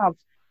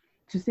themselves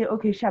to say,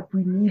 okay, sharp,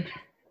 we need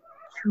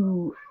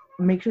to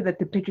make sure that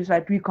the pitch is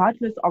right,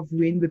 regardless of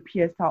when the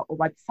PSL or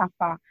what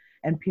SAFA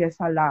and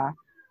PSL are,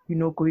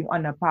 going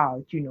on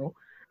about.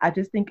 I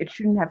just think it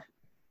shouldn't have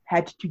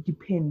had to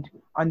depend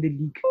on the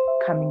league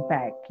coming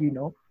back.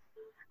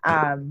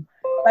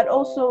 But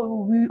also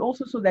we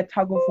also saw that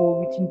tug of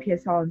war between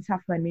PSL and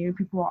SAFA, and many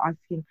people are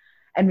asking,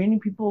 and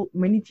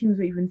many teams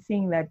were even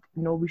saying that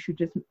we should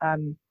just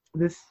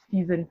this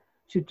season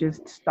should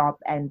just stop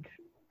and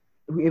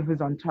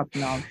whoever's on top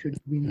now should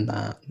win.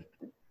 Nah.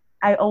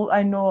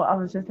 I know. I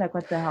was just like,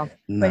 what the hell?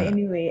 Nah. But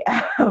anyway,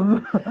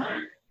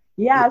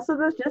 yeah. So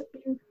there's just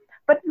been,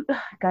 but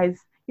guys,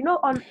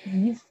 on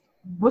these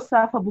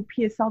Bosafa,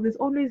 PSL, there's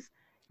always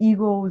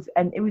egos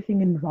and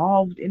everything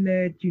involved in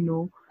it.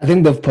 I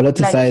think they've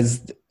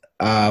politicized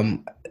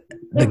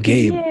the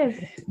game.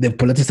 Yes. They've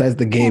politicized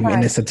the game in a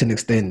much. certain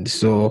extent.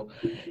 So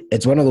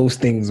it's one of those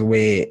things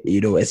where,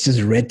 it's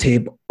just red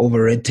tape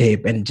over red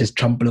tape and just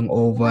trampling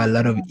over a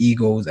lot of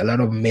egos, a lot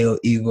of male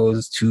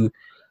egos to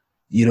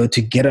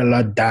get a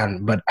lot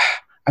done. But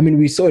I mean,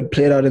 we saw it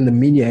played out in the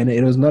media, and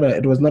it was not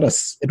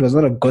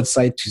a good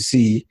sight to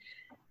see.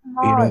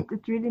 No,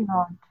 it's really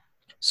not.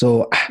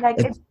 So Like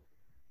it's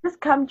just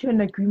come to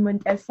an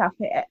agreement as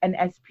SAFA and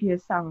as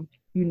PSL,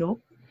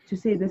 to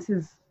say this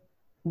is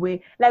where,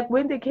 like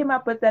when they came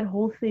up with that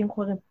whole thing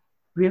called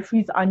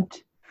referees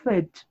aren't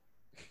fit.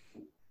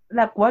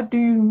 Like, what do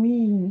you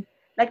mean?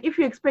 Like, if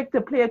you expect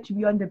a player to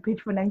be on the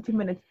pitch for 90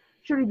 minutes,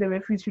 surely the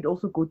referees should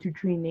also go to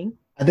training.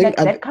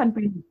 That can't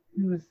be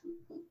used.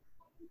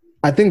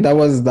 I think that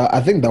was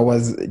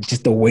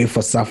just a way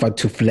for SAFA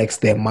to flex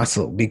their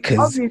muscle,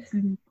 because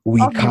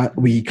we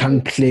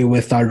can't play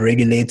without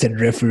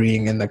regulated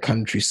refereeing in the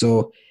country.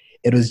 So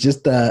it was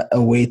just a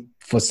way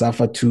for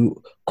SAFA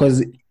to,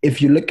 because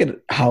if you look at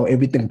how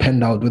everything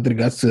panned out with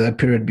regards to that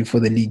period before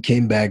the league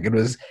came back, it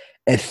was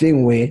a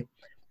thing where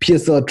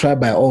PSL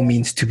tried by all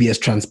means to be as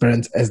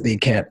transparent as they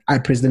can. I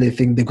personally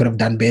think they could have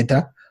done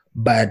better,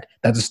 but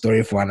that's a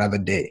story for another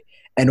day.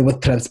 And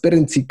with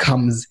transparency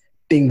comes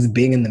things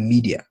being in the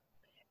media.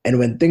 And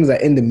when things are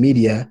in the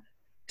media,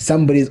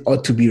 somebody's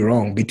ought to be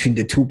wrong between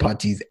the two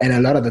parties. And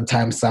a lot of the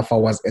time, SAFA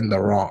was in the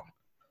wrong,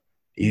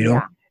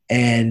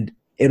 And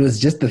it was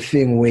just a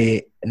thing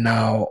where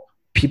now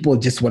people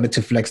just wanted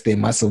to flex their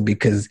muscle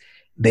because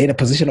they're in a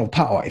position of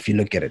power, if you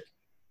look at it.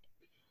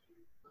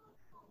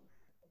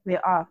 They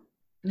are.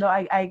 No,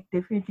 I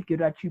definitely get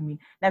what you mean.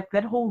 Like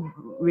that whole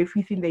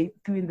referee thing they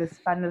threw in the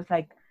span was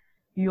like,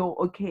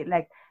 okay.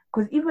 Like,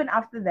 because even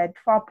after that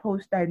far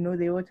post, I know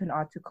they wrote an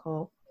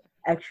article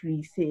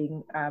actually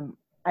saying,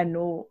 I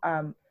know,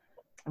 I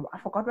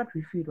forgot what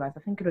referee it was. I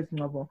think it was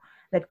Novel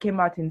that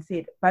came out and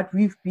said, but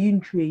we've been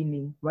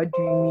training. What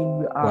do you mean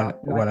we are?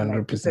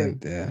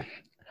 100%. Yeah.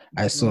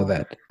 I saw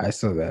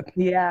that.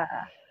 Yeah.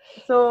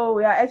 So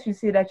yeah, as you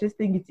said, I just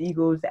think it's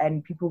egos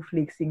and people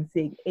flexing,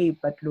 saying, "Hey,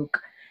 but look,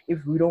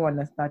 if we don't want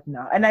to start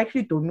now," and I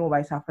actually don't know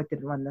why SAFA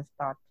didn't want to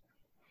start.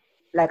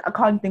 Like, I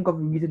can't think of a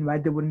reason why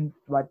they wouldn't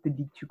want the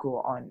league to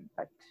go on.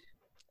 But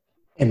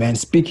Hey man,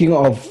 speaking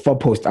of for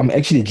post, I'm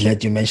actually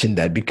glad you mentioned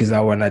that because I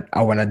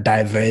wanna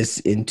diverse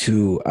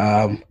into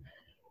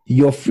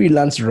your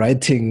freelance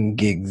writing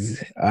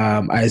gigs.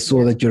 I saw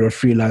Yeah, that you're a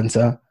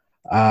freelancer.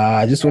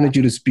 I just yeah, wanted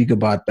you to speak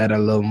about that a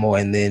little more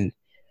and then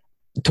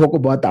talk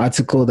about the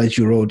article that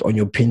you wrote on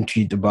your pin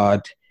tweet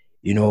about,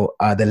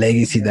 the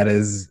legacy yeah. that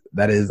is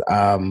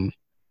the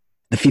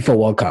FIFA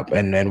World Cup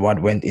and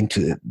what went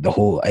into the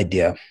whole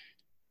idea.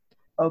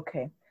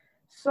 Okay.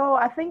 So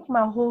I think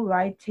my whole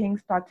writing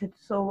started.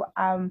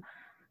 I'm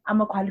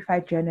a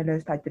qualified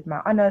journalist. I did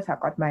my honors. I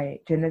got my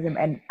journalism,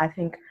 and I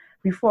think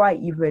before I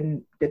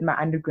even did my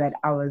undergrad,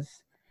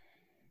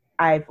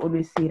 I've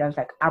always said I was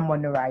like, I'm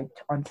on the right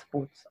on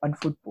sports, on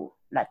football.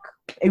 Like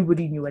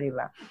everybody knew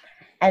whatever.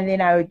 And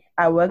then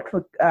I worked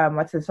for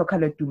what's the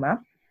Soccer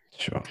Duma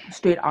Sure.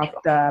 straight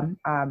after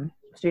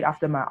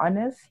my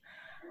honors.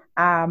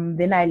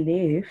 Then I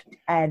left,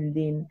 and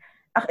then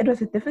it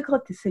was a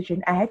difficult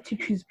decision. I had to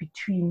choose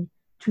between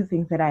two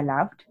things that I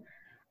loved,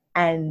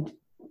 and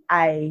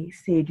I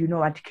said, you know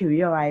what,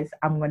 career-wise,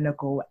 I'm gonna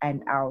go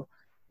and I'll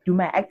do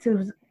my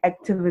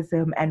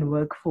activism and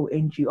work for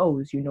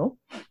NGOs,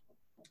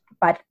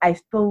 But I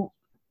still,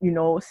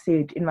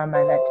 said in my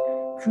mind that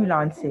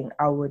freelancing,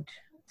 I would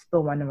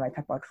still want to write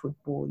about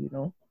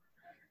football.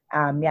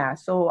 Yeah.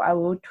 So I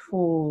wrote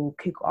for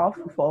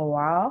Kickoff for a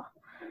while,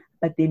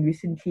 but then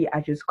recently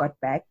I just got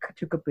back.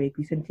 Took a break.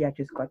 Recently I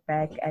just got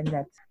back, and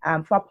that's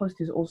Far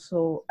Post is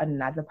also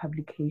another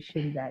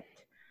publication that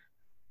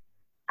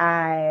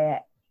I,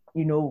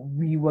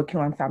 we working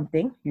on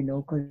something,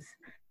 because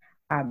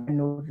I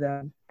know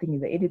the thing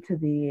is the editor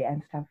there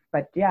and stuff.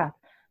 But yeah,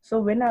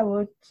 so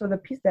the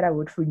piece that I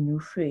wrote for New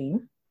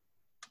Frame.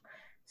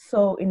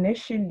 So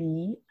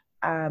initially,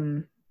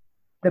 um,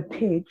 the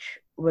pitch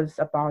was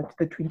about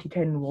the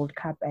 2010 World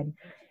Cup, and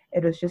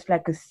it was just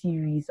like a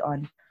series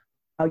on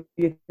how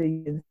you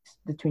experienced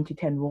the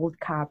 2010 World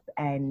Cup.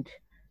 And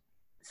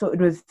so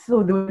they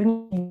were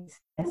doing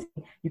these,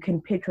 you can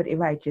pitch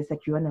whatever ideas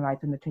that you want to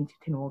write on the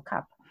 2010 World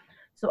Cup.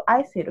 So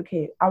I said,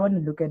 okay, I want to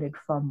look at it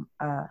from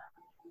a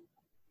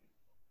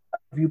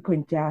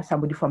viewpoint, yeah,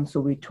 somebody from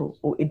Soweto,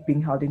 or it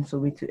being held in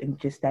Soweto in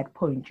just that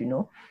point.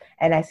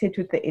 And I sat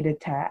with the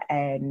editor,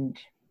 and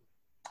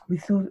we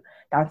threw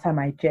down some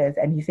ideas,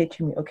 and he said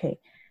to me, okay,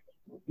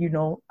 you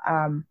know,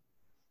 um,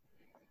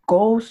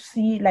 go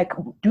see, like,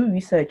 do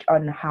research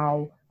on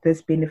how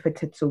this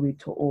benefited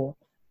Soweto, or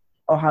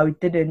how it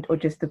didn't, or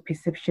just the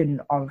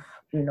perception of,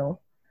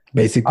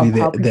 Basically of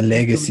the how the people see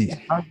legacy.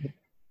 Soweto around it.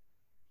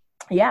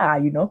 Yeah.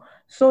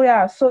 So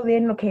yeah, so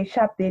then okay,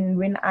 sharp. Then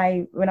when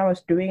I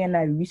was doing and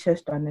I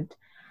researched on it,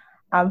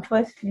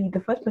 firstly, the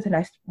first person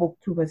I spoke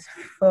to was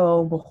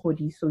Phil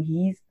Bohodi. So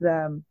he's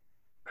the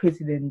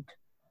president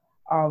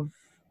of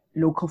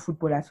local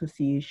football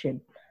association,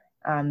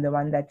 the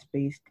one that's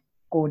based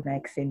Gold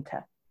Nike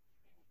Center.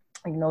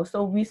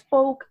 So we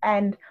spoke,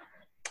 and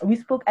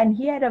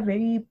he had a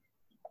very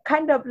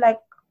kind of like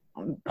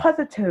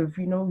positive,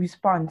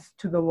 response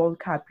to the World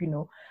Cup.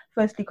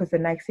 Firstly because the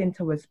Nike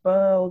Center was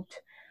built.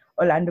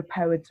 Orlando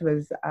Pirates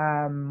was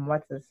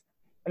what's this?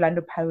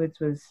 Orlando Pirates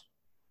was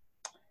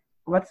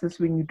what's this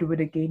when you do it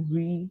again?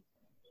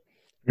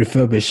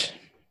 Refurbish.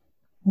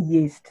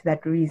 Yes,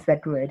 that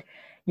word.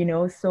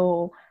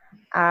 So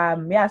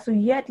yeah, so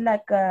he had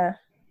like a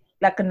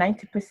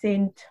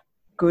 90%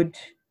 good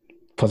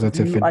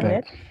Positive view on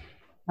feedback. it,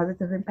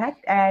 positive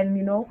impact, and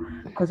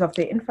because of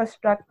the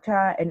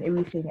infrastructure and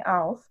everything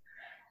else.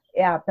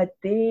 Yeah, but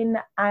then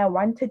I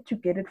wanted to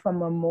get it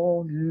from a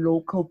more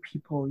local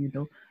people,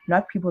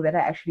 not people that are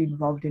actually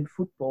involved in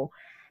football.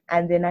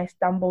 And then I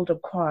stumbled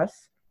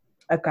across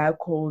a guy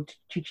called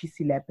Chichi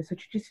Silepe. So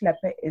Chichi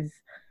Silepe is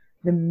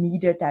the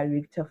media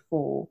director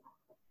for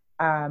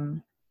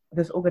um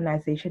this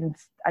organization.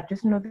 I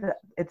just know that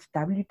it's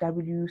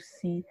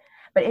WWC,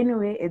 but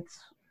anyway, it's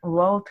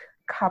World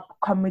Cup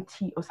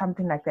Committee or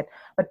something like that.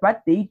 But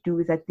what they do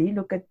is that they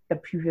look at the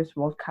previous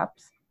World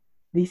Cups,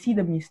 they see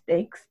the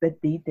mistakes that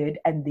they did,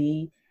 and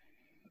they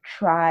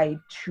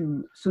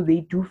so they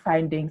do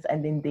findings,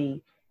 and then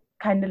they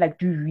kind of like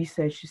do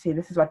research to say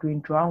this is what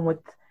went wrong with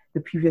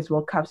the previous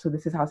World Cup, so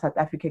this is how South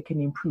Africa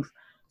can improve.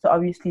 So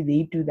obviously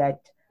they do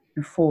that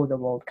before the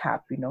World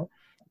Cup.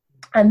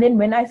 And then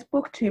when I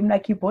spoke to him,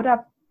 like, he brought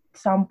up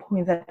some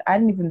points that I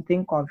didn't even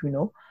think of.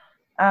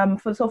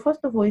 So first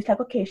of all, he's like,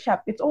 okay,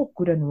 sharp, it's all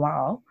good and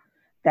well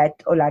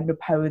that Orlando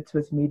Pirates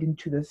was made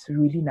into this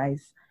really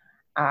nice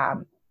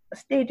um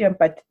stadium,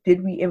 but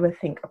did we ever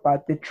think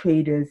about the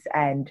traders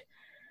and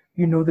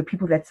the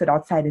people that sit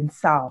outside and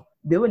sell?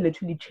 They were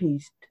literally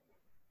chased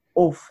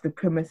off the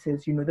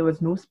premises. There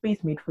was no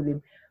space made for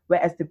them,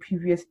 whereas the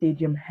previous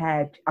stadium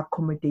had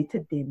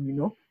accommodated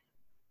them.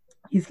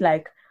 He's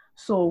like,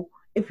 so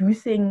if you're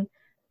saying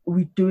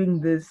we're doing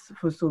this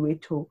for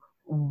Soweto,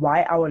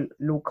 why our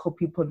local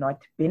people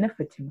not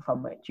benefiting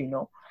from it?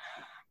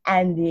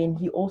 And then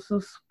he also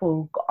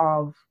spoke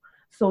of,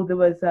 so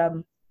there's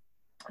a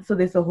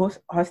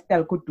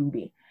hostel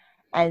Kotube,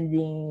 and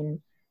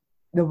then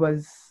there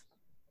was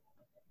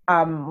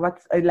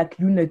what's like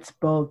units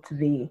built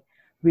there,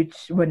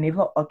 which were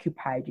never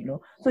occupied,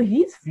 So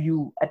his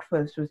view at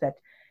first was that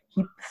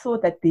he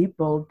thought that they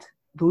built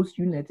those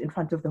units in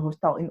front of the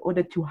hostel in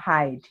order to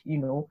hide,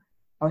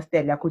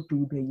 hostel ya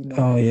Kotube.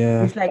 Oh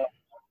yeah.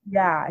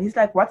 He's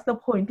like, what's the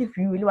point if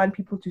you really want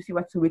people to see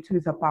what Soweto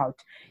is about?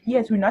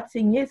 Yes, we're not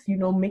saying yes,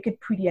 make it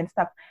pretty and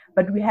stuff,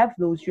 but we have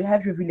those. You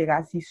have your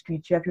Villegasi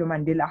streets, you have your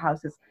Mandela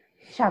houses.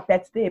 Sure,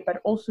 that's there, but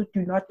also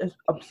do not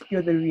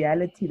obscure the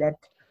reality that,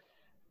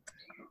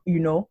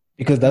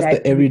 because that's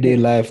that the everyday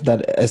life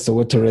that a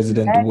Soweto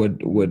resident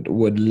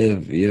would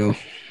live,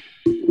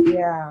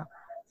 Yeah.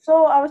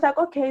 So I was like,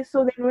 okay.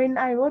 So then when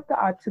I wrote the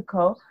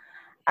article,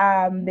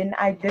 then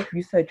I did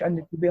research on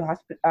the Dube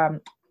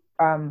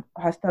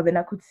hostel. Then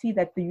I could see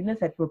that the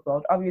units that were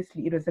built,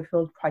 obviously it was a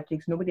failed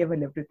project. Nobody ever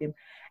lived with them,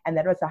 and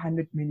that was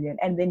 100 million.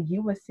 And then he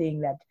was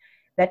saying that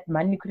that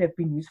money could have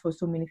been used for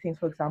so many things.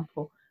 For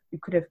example,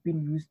 it could have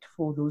been used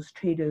for those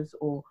traders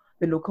or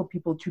the local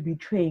people to be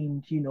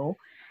trained,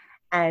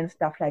 and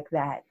stuff like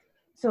that.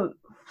 So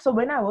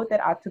when I wrote that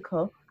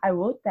article, I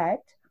wrote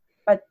that,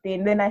 but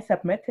then I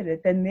submitted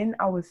it, and then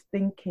I was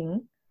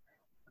thinking,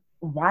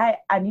 why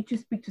I need to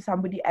speak to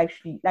somebody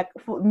actually. Like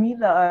for me,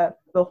 the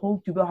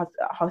whole Dubai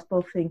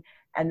hostel thing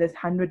and this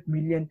 100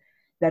 million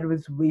that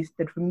was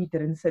wasted for me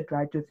didn't sit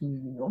right with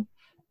me.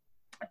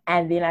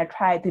 And then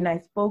I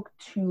spoke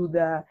to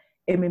the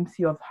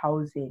MMC of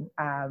housing,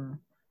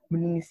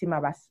 Mlungisi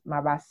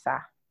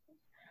Mabasa,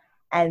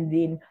 and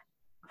then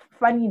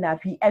funny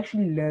enough, he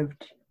actually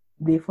lived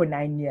there for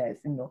 9 years,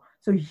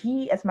 So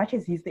he, as much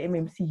as he's the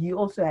MMC, he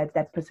also had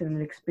that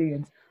personal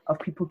experience of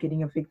people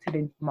getting evicted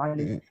and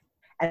demolished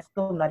and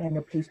still not having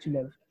a place to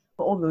live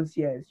for all those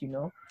years,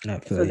 So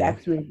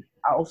that's when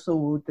I also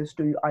wrote the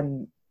story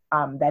on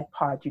that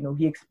part,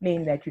 He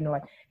explained that,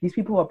 these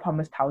people were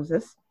promised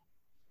houses.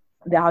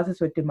 The houses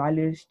were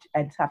demolished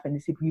and stuff, and they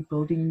said, we're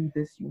building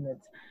these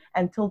units.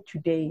 Until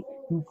today,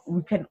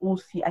 we can all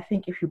see, I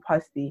think if you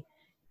pass there,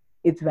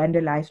 it's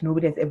vandalized.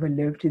 Nobody has ever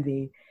lived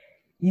there.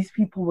 These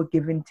people were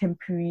given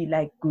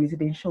temporary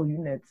residential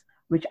units,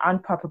 which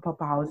aren't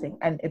proper housing,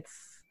 and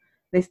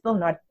they still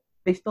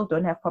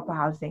don't have proper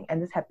housing.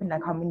 And this happened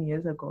how many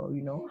years ago,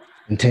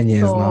 In 10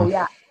 years now.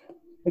 Yeah,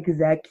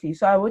 exactly.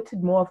 So I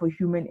wanted more of a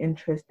human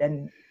interest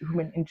thing.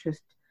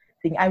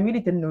 I really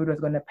didn't know it was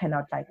going to pan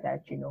out like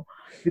that,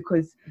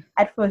 because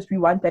at first we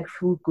want that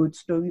feel good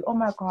story. Oh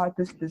my God,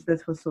 this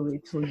for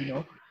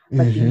Soweto,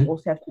 but then you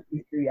also have to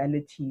face the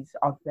realities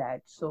of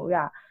that. So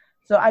yeah,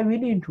 so I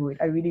really enjoyed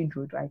writing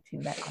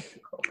that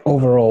article.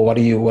 Overall, what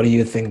do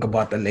you think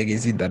about the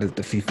legacy that is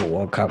the FIFA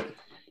World Cup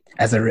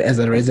as a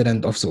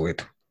resident of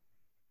Soweto?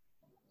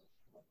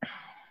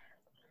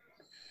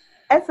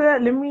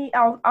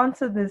 I'll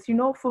answer this.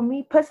 For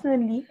me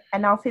personally,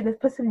 and I'll say this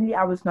personally,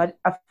 I was not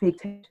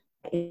affected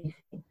by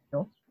anything.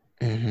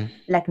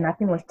 Like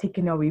nothing was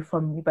taken away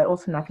from me, but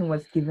also nothing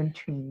was given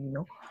to me.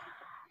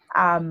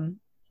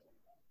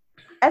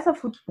 As a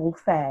football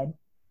fan,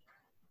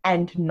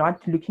 and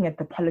not looking at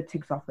the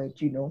politics of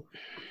it,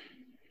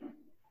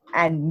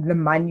 and the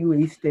money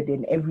wasted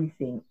and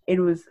everything, it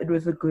was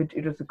a good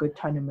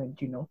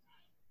tournament.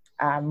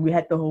 We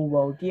had the whole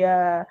world.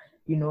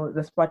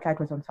 The spotlight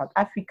was on South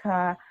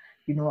Africa.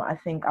 I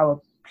think our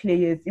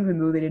players, even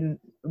though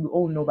we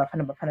all know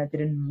Bafana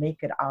didn't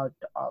make it out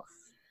of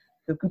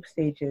the group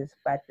stages,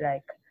 but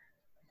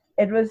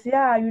it was,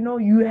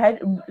 you had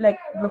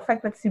the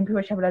fact that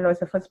Simpiwe Shabalala was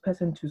the first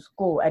person to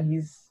score, and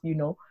he's, it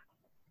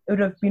would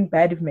have been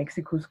bad if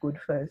Mexico scored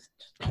first.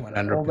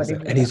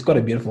 100%. And he's got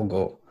a beautiful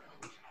goal.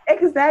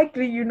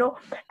 Exactly,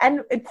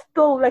 and it's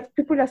still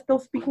people are still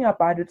speaking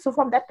about it. So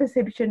from that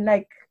perception,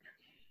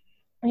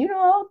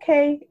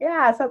 okay,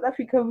 yeah, South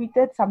Africa, we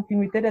did something,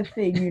 we did a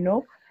thing,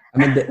 I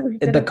mean,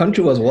 the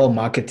country was well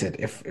marketed.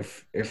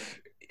 If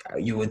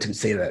you were to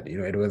say that,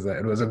 it was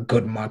a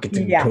good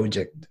marketing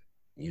project,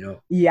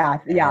 Yeah.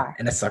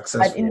 And a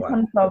successful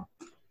one.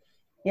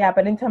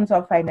 But in terms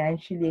of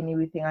financially and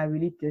everything, I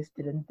really just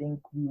didn't think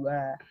we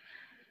were.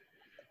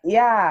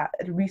 Yeah,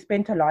 we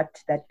spent a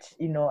lot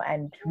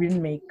and we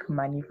didn't make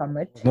money from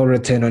it. No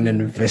return on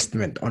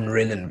investment, on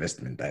real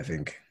investment, I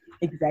think.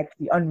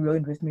 Exactly, on real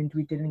investment,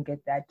 we didn't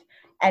get that.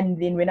 And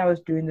then when I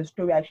was doing the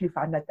story, I actually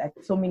found out that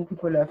so many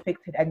people are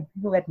affected and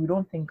people that we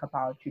don't think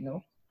about,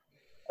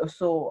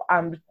 So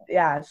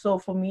so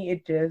for me,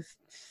 it just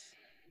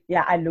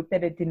I looked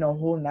at it in a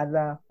whole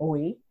nother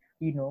way,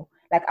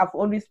 I've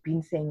always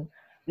been saying,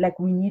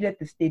 we needed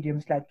the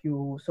stadiums like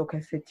your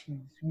soccer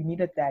cities. We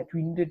needed that.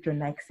 We needed your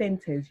Nike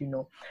centers,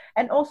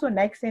 And also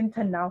Nike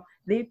Center now,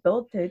 they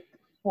built it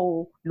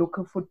for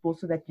local football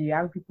so that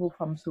young people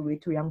from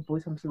Soweto, young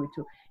boys from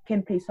Soweto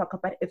can play soccer,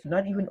 but it's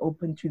not even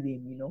open to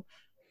them,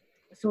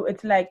 So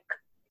it's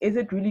is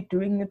it really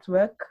doing its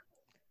work?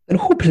 And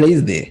who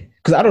plays there?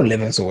 Because I don't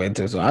live in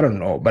Soweto, so I don't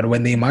know. But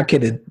when they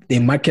market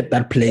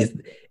that place,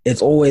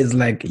 it's always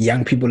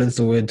young people in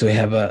Soweto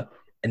have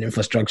an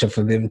infrastructure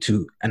for them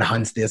to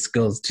enhance their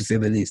skills, to say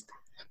the least.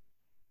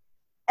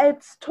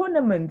 It's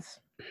tournaments,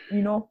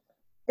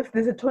 If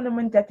there's a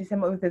tournament that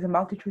December, if there's a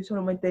multi-choice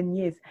tournament, then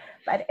yes.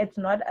 But it's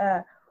not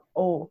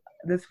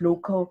this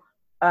local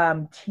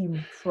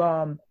team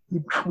from the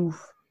Kloof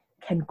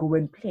can go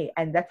and play,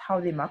 and that's how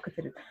they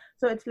marketed it.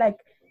 So it's like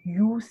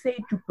you say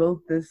to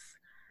build this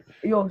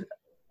your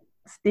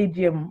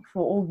stadium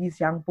for all these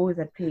young boys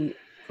that play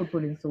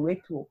football in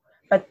Soweto,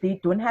 but they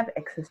don't have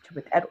access to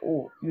it at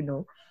all, you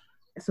know.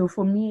 So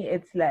for me,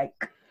 it's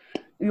like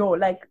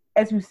like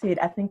as you said,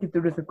 I think it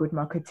was a good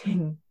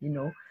marketing, you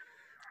know,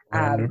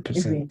 100%.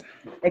 event.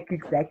 Like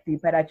exactly.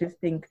 But I just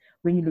think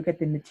when you look at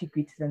the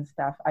nitty-gritties and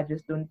stuff, I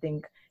just don't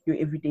think your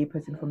everyday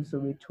person from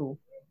Soweto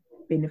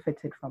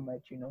benefited from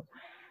it, you know.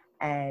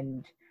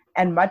 And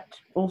what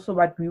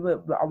we were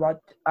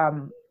what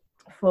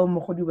Phil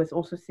Mohodi was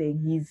also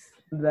saying, he's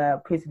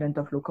the president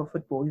of local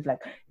football. He's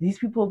like, these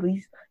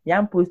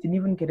young boys didn't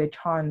even get a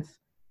chance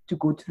to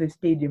go to the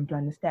stadium to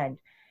understand.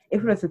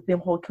 If it was a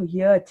thing, okay,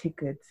 here are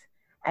tickets,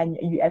 and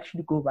you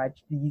actually go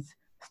watch these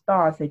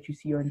stars that you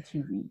see on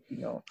TV, you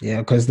know. Yeah,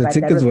 because the But that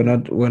tickets was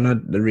were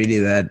not really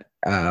that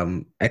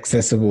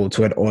accessible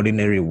to an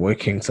ordinary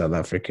working South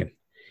African.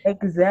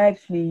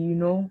 exactly, you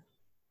know.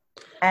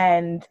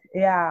 And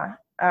yeah,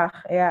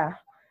 yeah.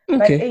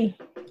 But Okay. hey,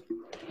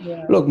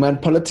 yeah. Look, man,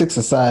 politics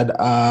aside,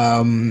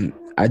 I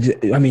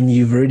mean,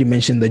 you've already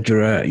mentioned that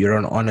you're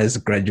an honors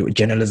graduate,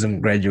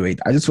 journalism graduate.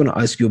 I just want to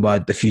ask you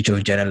about the future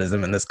of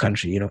journalism in this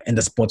country, you know, in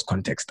the sports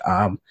context.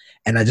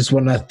 And I just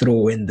want to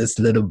throw in this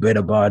little bit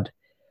about,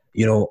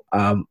 you know,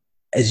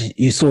 as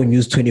you saw,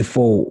 News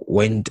 24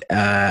 went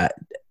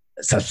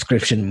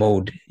subscription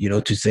mode, you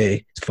know, to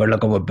say, for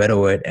lack of a better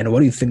word. And what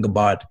do you think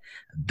about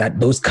that?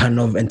 Those kind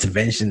of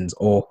interventions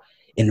or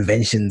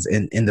inventions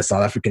in the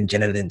South African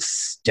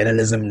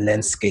journalism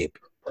landscape?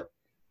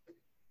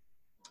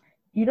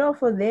 You know,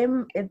 for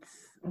them, it's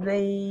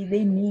they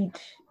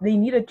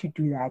needed to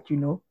do that, you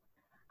know,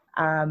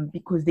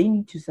 because they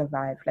need to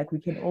survive. Like we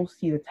can all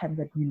see the times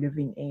that we're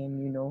living in,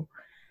 you know.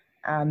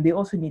 They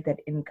also need that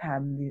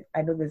income.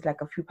 I know there's like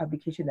a few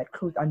publications that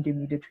closed under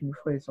Media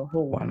 24 as a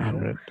whole, you know.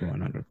 100 to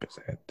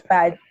 100%.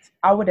 But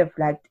I would have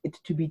liked it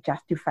to be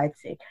justified.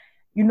 Say,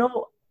 you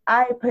know,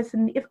 I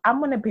personally, if I'm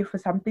gonna pay for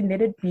something,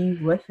 let it be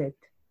worth it.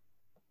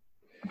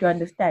 Do you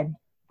understand?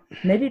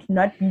 Let it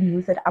not be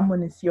news that I'm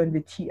gonna see on the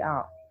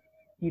TR,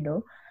 you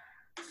know.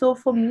 So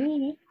for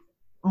me,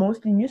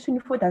 mostly News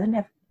 24 doesn't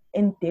have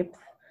in depth,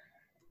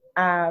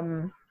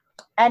 and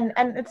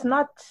it's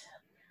not,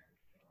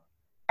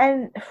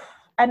 and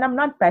I'm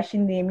not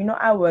bashing them. You know,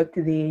 I worked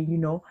there. You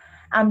know,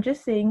 I'm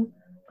just saying,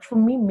 for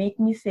me, make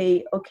me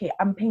say, okay,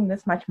 I'm paying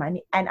this much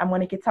money, and I'm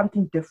gonna get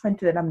something different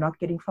that I'm not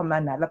getting from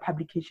another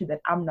publication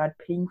that I'm not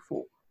paying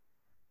for.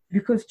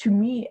 Because to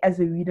me, as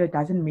a reader, it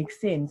doesn't make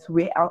sense.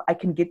 Where I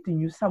can get the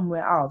news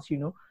somewhere else, you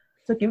know.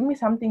 So give me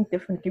something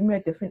different, give me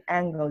a different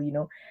angle, you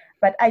know.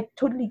 But I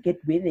totally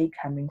get where they're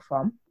coming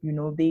from. You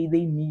know, they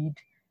need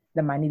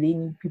the money, they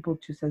need people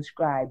to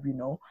subscribe, you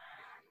know.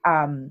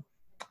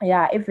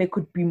 Yeah, if they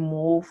could be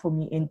more for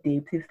me in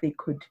depth, if they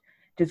could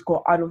just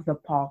go out of the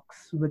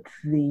box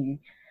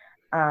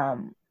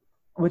um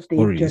with the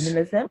Stories.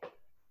 journalism,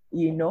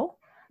 you know.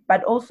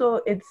 But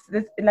also it's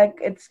this like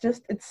it's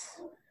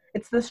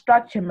the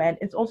structure, man.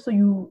 It's also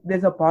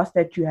there's a boss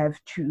that you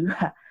have to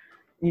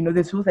you know,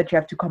 there's rules that you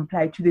have to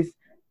comply to. There's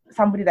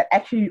somebody that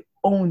actually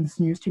owns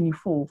News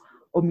 24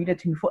 or Media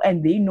 24,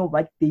 and they know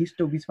what their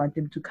stories want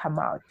them to come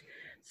out.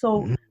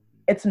 So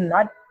it's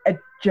not a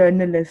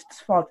journalist's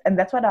fault. And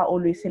that's what I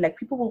always say. Like,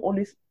 people will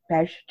always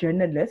bash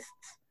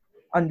journalists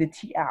on the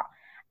TR.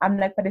 I'm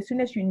like, but as soon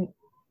as you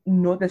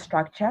know the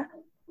structure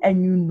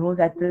and you know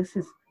that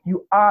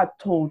you are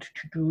told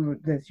to do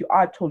this, you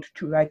are told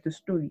to write the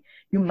story,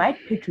 you might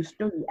pitch a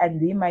story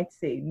and they might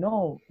say,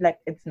 no, like,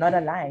 it's not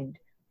aligned,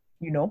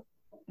 you know,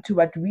 to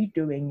what we're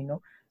doing, you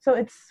know.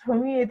 So for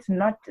me, it's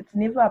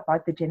never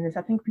about the journalists.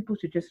 I think people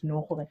should just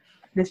know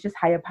there's just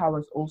higher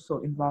powers also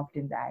involved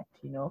in that,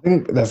 you know. I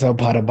think that's a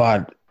part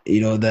about,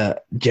 you know,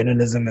 the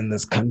journalism in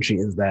this country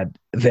is that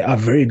there are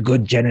very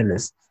good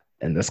journalists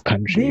in this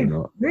country, you They're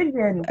know,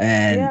 brilliant.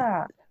 and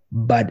Yeah.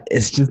 but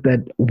it's just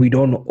that we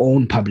don't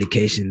own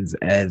publications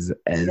as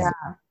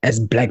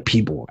black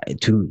people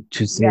to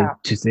say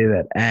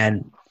that.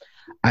 And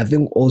I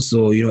think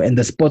also, you know, in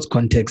the sports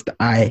context,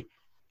 I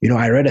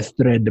read a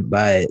thread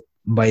by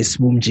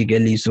Swoom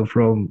Jigeli, so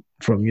from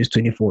News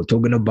 24,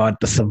 talking about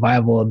the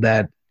survival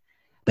that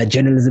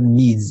journalism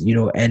needs, you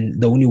know, and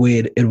the only way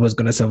it was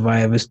going to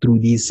survive is through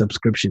these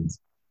subscriptions.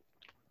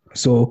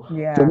 So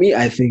for me,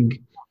 I think,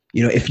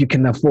 you know, if you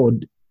can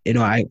afford, you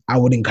know, I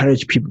would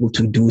encourage people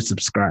to do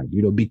subscribe,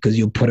 you know, because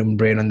you're putting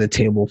brain on the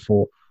table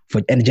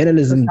and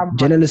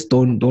journalists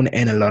don't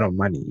earn a lot of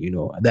money, you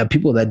know. There are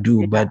people that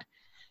do, but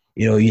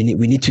you know, we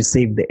need to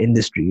save the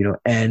industry, you know.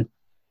 And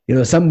you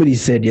know, somebody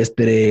said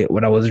yesterday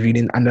when I was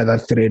reading another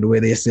thread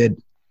where they said,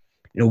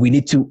 you know, we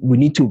need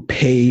to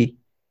pay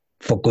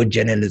for good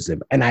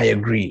journalism, and I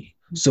agree.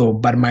 So,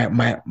 but my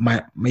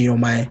you know,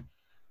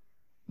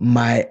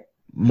 my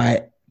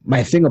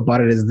thing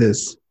about it is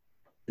this: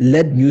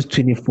 let News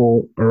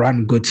 24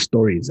 run good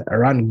stories,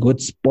 run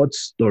good sports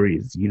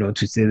stories, you know,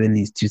 to say the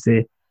least. To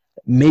say,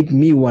 make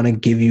me want to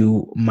give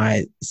you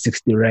my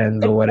 60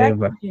 rands or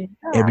whatever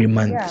every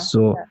month.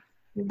 So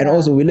And Yeah.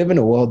 also, we live in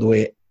a world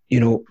where,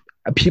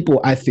 people,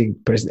 I think,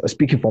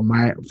 speaking from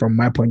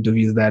my point of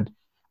view, is that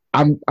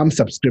I'm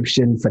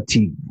subscription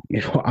fatigued.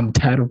 I'm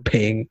tired of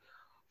paying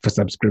for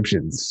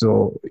subscriptions.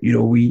 So,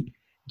 we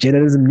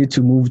journalism need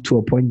to move to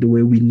a point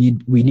where we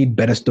need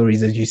better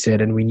stories, as you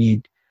said, and we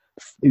need,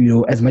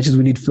 as much as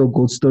we need feel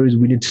good stories,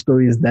 we need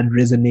stories that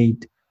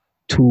resonate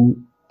to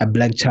a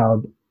black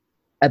child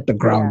at the Yeah.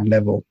 ground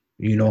level.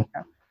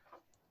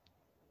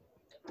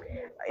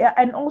 Yeah,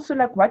 and also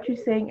like what you're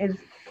saying is,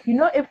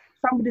 if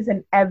somebody's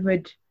an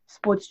avid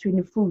Sports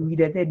 24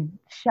 reader, then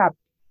sharp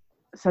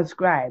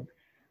subscribe.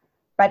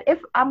 But if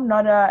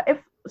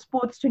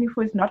Sports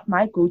 24 is not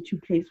my go-to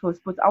place for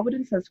sports, I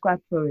wouldn't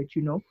subscribe for it.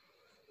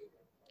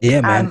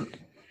 Yeah, man. Um,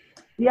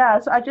 yeah,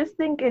 so I just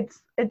think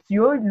it's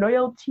your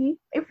loyalty.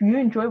 If you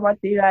enjoy what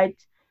they write,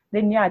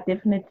 then yeah,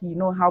 definitely,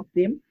 help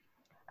them.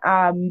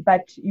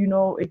 But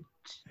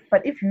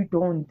but if you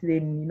don't,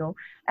 then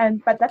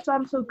but that's why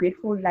I'm so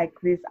grateful. Like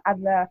there's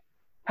other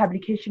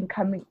publications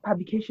coming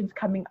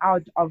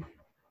out of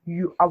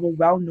our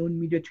well-known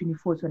media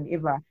 24s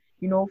whenever.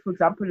 For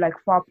example, like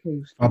Far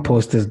Post. Far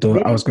Post is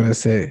doing. I They was gonna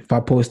say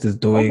Far Post is oh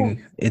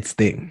doing its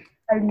thing.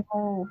 I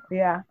know,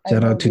 yeah, I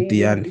Shout know out to they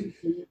Diane.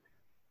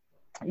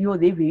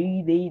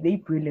 they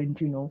brilliant.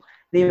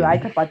 They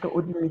write about the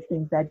ordinary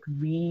things that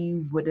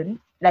we wouldn't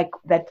like,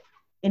 that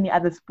any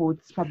other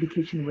sports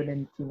publication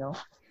wouldn't. So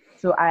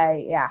So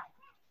yeah,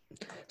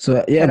 shout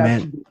out to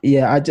man. you.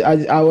 Yeah,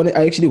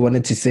 I actually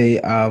wanted to say,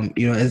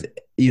 as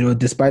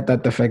despite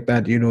that, the fact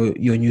that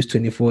your News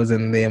 24s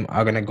and them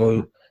are gonna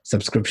go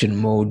subscription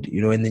mode,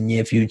 in the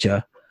near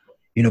future.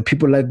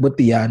 People like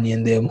Butiani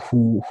and them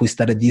who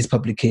started these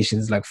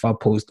publications like Far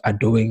Post are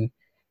doing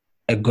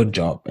a good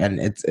job, and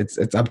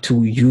it's up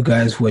to you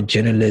guys who are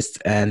journalists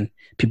and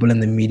people in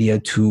the media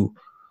to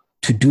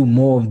do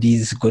more of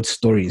these good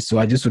stories. So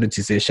I just wanted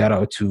to say shout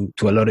out to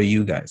a lot of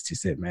you guys to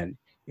say, man,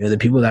 the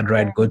people that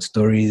write good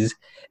stories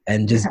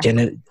and just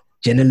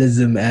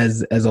journalism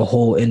as a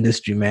whole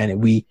industry,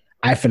 man.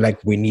 I feel like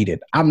we need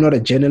it. I'm not a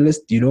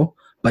journalist,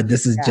 but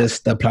this is Yeah,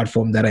 just a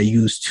platform that I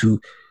use to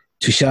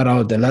shout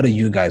out a lot of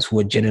you guys who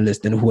are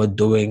journalists and who are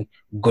doing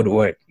good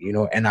work.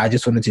 And I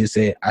just wanted to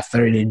say I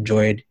thoroughly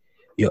enjoyed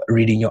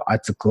reading your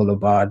article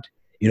about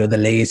the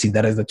legacy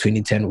that is the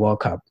 2010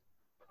 World Cup.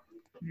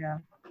 yeah.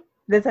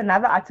 There's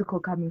another article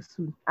coming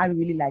soon. I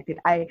really liked it.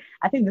 I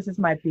think this is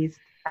my best.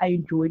 I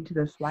enjoyed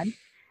this one,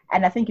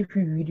 and I think if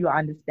you read, you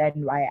understand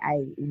why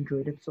I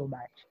enjoyed it so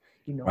much.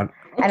 And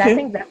I Okay.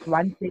 think that's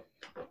one thing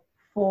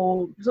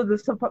so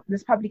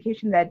this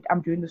publication that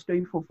I'm doing the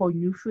story for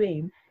New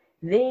Frame,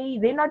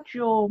 they're not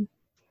your.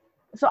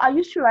 So I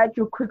used to write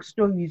your quick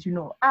stories.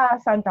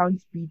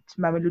 Sundowns beat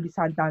Mamelodi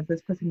Sundowns.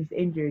 This person is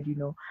injured.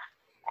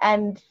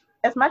 And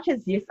as much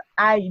as yes,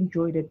 I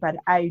enjoyed it, but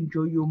I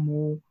enjoy your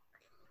more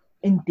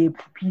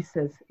in-depth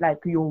pieces, like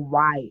your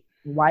why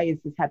is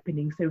this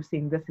happening, instead of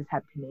saying this is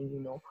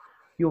happening,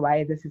 your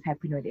why this is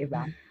happening,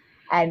 whatever.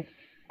 And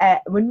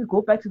when we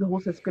go back to the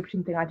whole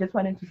subscription thing, I just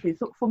wanted to say,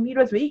 so for me it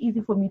was very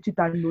easy for me to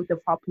download the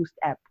Far Post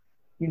app.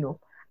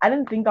 I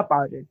didn't think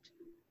about it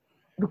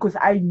because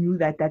I knew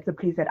that that's a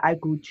place that I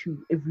go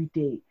to every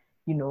day.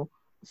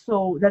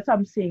 So that's what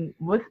I'm saying,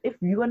 if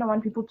you're gonna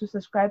want people to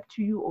subscribe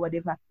to you or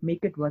whatever,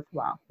 make it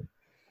worthwhile.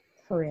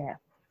 So yeah.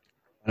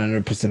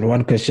 100%.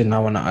 One question I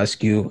want to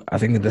ask you, I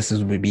think this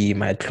is will be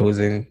my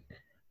closing.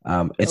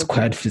 It's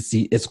Okay.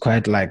 it's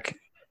quite like,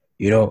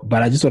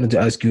 but I just wanted to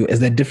ask you, is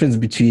there a difference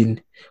between,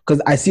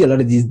 because I see a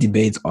lot of these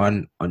debates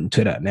on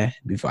Twitter, né?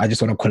 Before I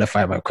just want to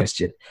qualify my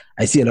question.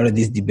 I see a lot of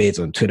these debates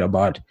on Twitter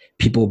about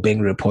people being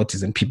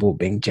reporters and people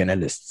being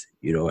journalists,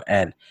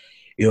 and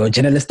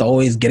journalists are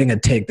always getting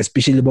attacked,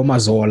 especially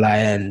Bomazola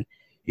and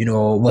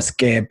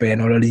Waskepe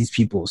and all of these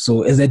people.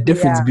 So is there a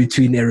difference Yeah.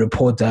 between a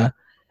reporter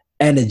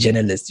and a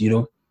journalist?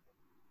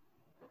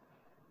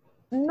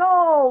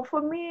 No,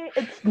 for me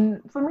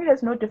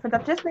there's no difference.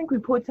 I just think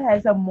reporter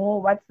has a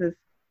more, what's this,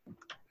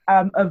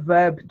 a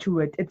verb to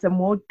it. It's a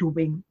more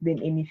doing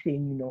than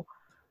anything.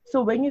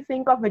 So when you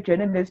think of a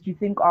journalist, you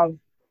think of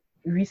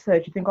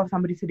research, you think of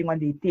somebody sitting on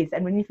their desk,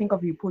 and when you think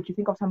of report, you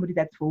think of somebody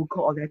that's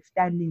vocal or that's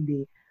standing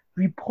there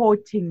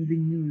reporting the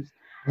news.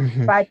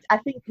 Mhm. But I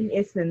think in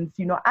essence,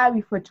 I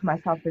refer to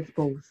myself as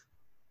both.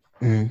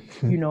 Mhm.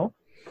 you know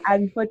I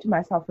refer to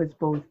myself as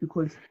both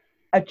because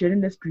a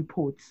journalist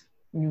reports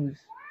news.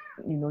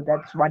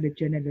 That's what a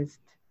journalist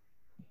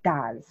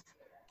does.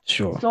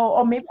 Sure. So,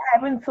 or maybe I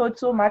haven't thought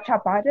so much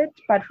about it,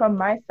 but from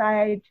my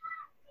side,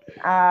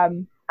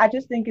 I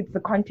just think it's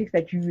the context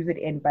that you use it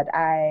in, but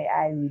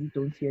I really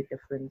don't see a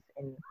difference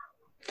in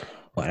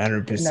a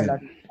 100%. lot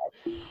of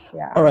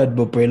yeah. All right,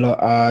 Boprelo.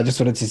 I just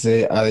wanted to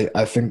say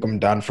I think I'm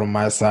done from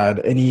my side.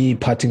 Any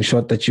parting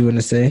shot that you want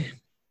to say?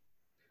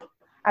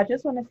 I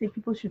just want to say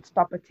people should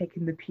stop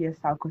attacking the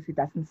PSL because it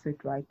doesn't sit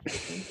right.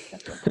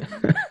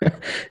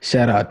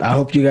 Shout out. I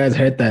hope you guys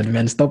heard that,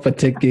 man. Stop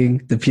attacking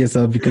the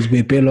PSL because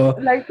Boprelo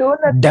Like, don't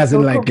let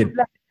doesn't local like it.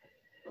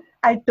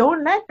 I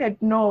don't like it,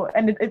 no,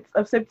 and it's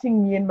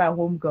upsetting me and my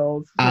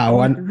homegirls. So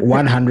please,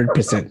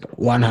 100%.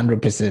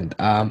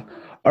 100%.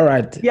 All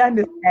right. Be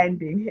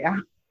understanding. Yeah.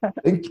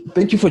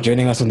 Thank you for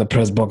joining us on the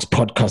Press Box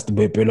podcast,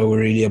 Boipelo. We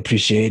really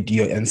appreciate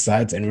your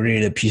insights and we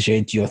really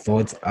appreciate your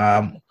thoughts.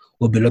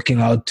 We'll be looking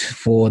out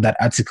for that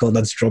article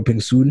that's dropping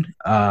soon.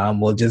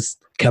 We'll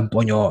just camp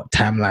on your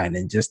timeline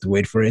and just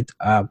wait for it.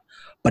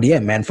 But yeah,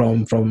 man,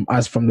 from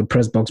us from the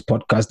Press Box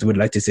podcast, we'd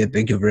like to say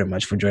thank you very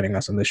much for joining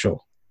us on the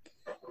show.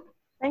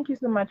 Thank you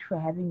so much for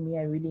having me.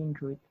 I really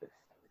enjoyed this.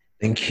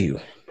 Thank you.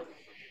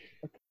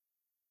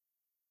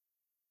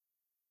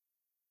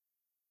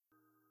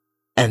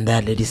 And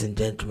that, ladies and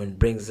gentlemen,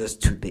 brings us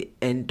to the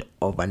end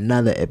of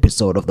another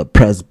episode of the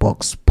Press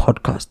Box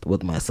podcast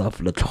with myself,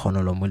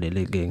 Letlhonolo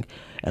Molelegeng.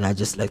 And I'd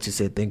just like to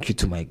say thank you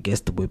to my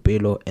guest,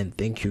 Boipelo, and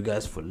thank you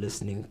guys for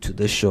listening to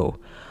the show.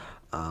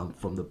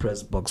 From the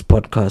Press Box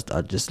podcast,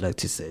 I'd just like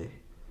to say,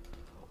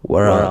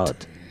 we're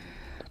out.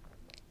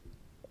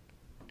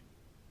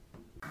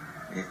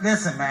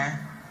 Listen, man,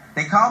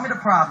 they call me the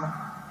problem,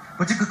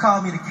 but you could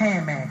call me the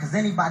can man, because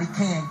anybody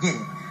can get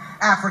it.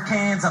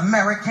 Africans,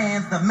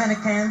 Americans,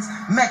 Dominicans,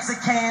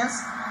 Mexicans,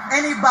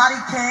 anybody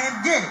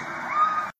can get it.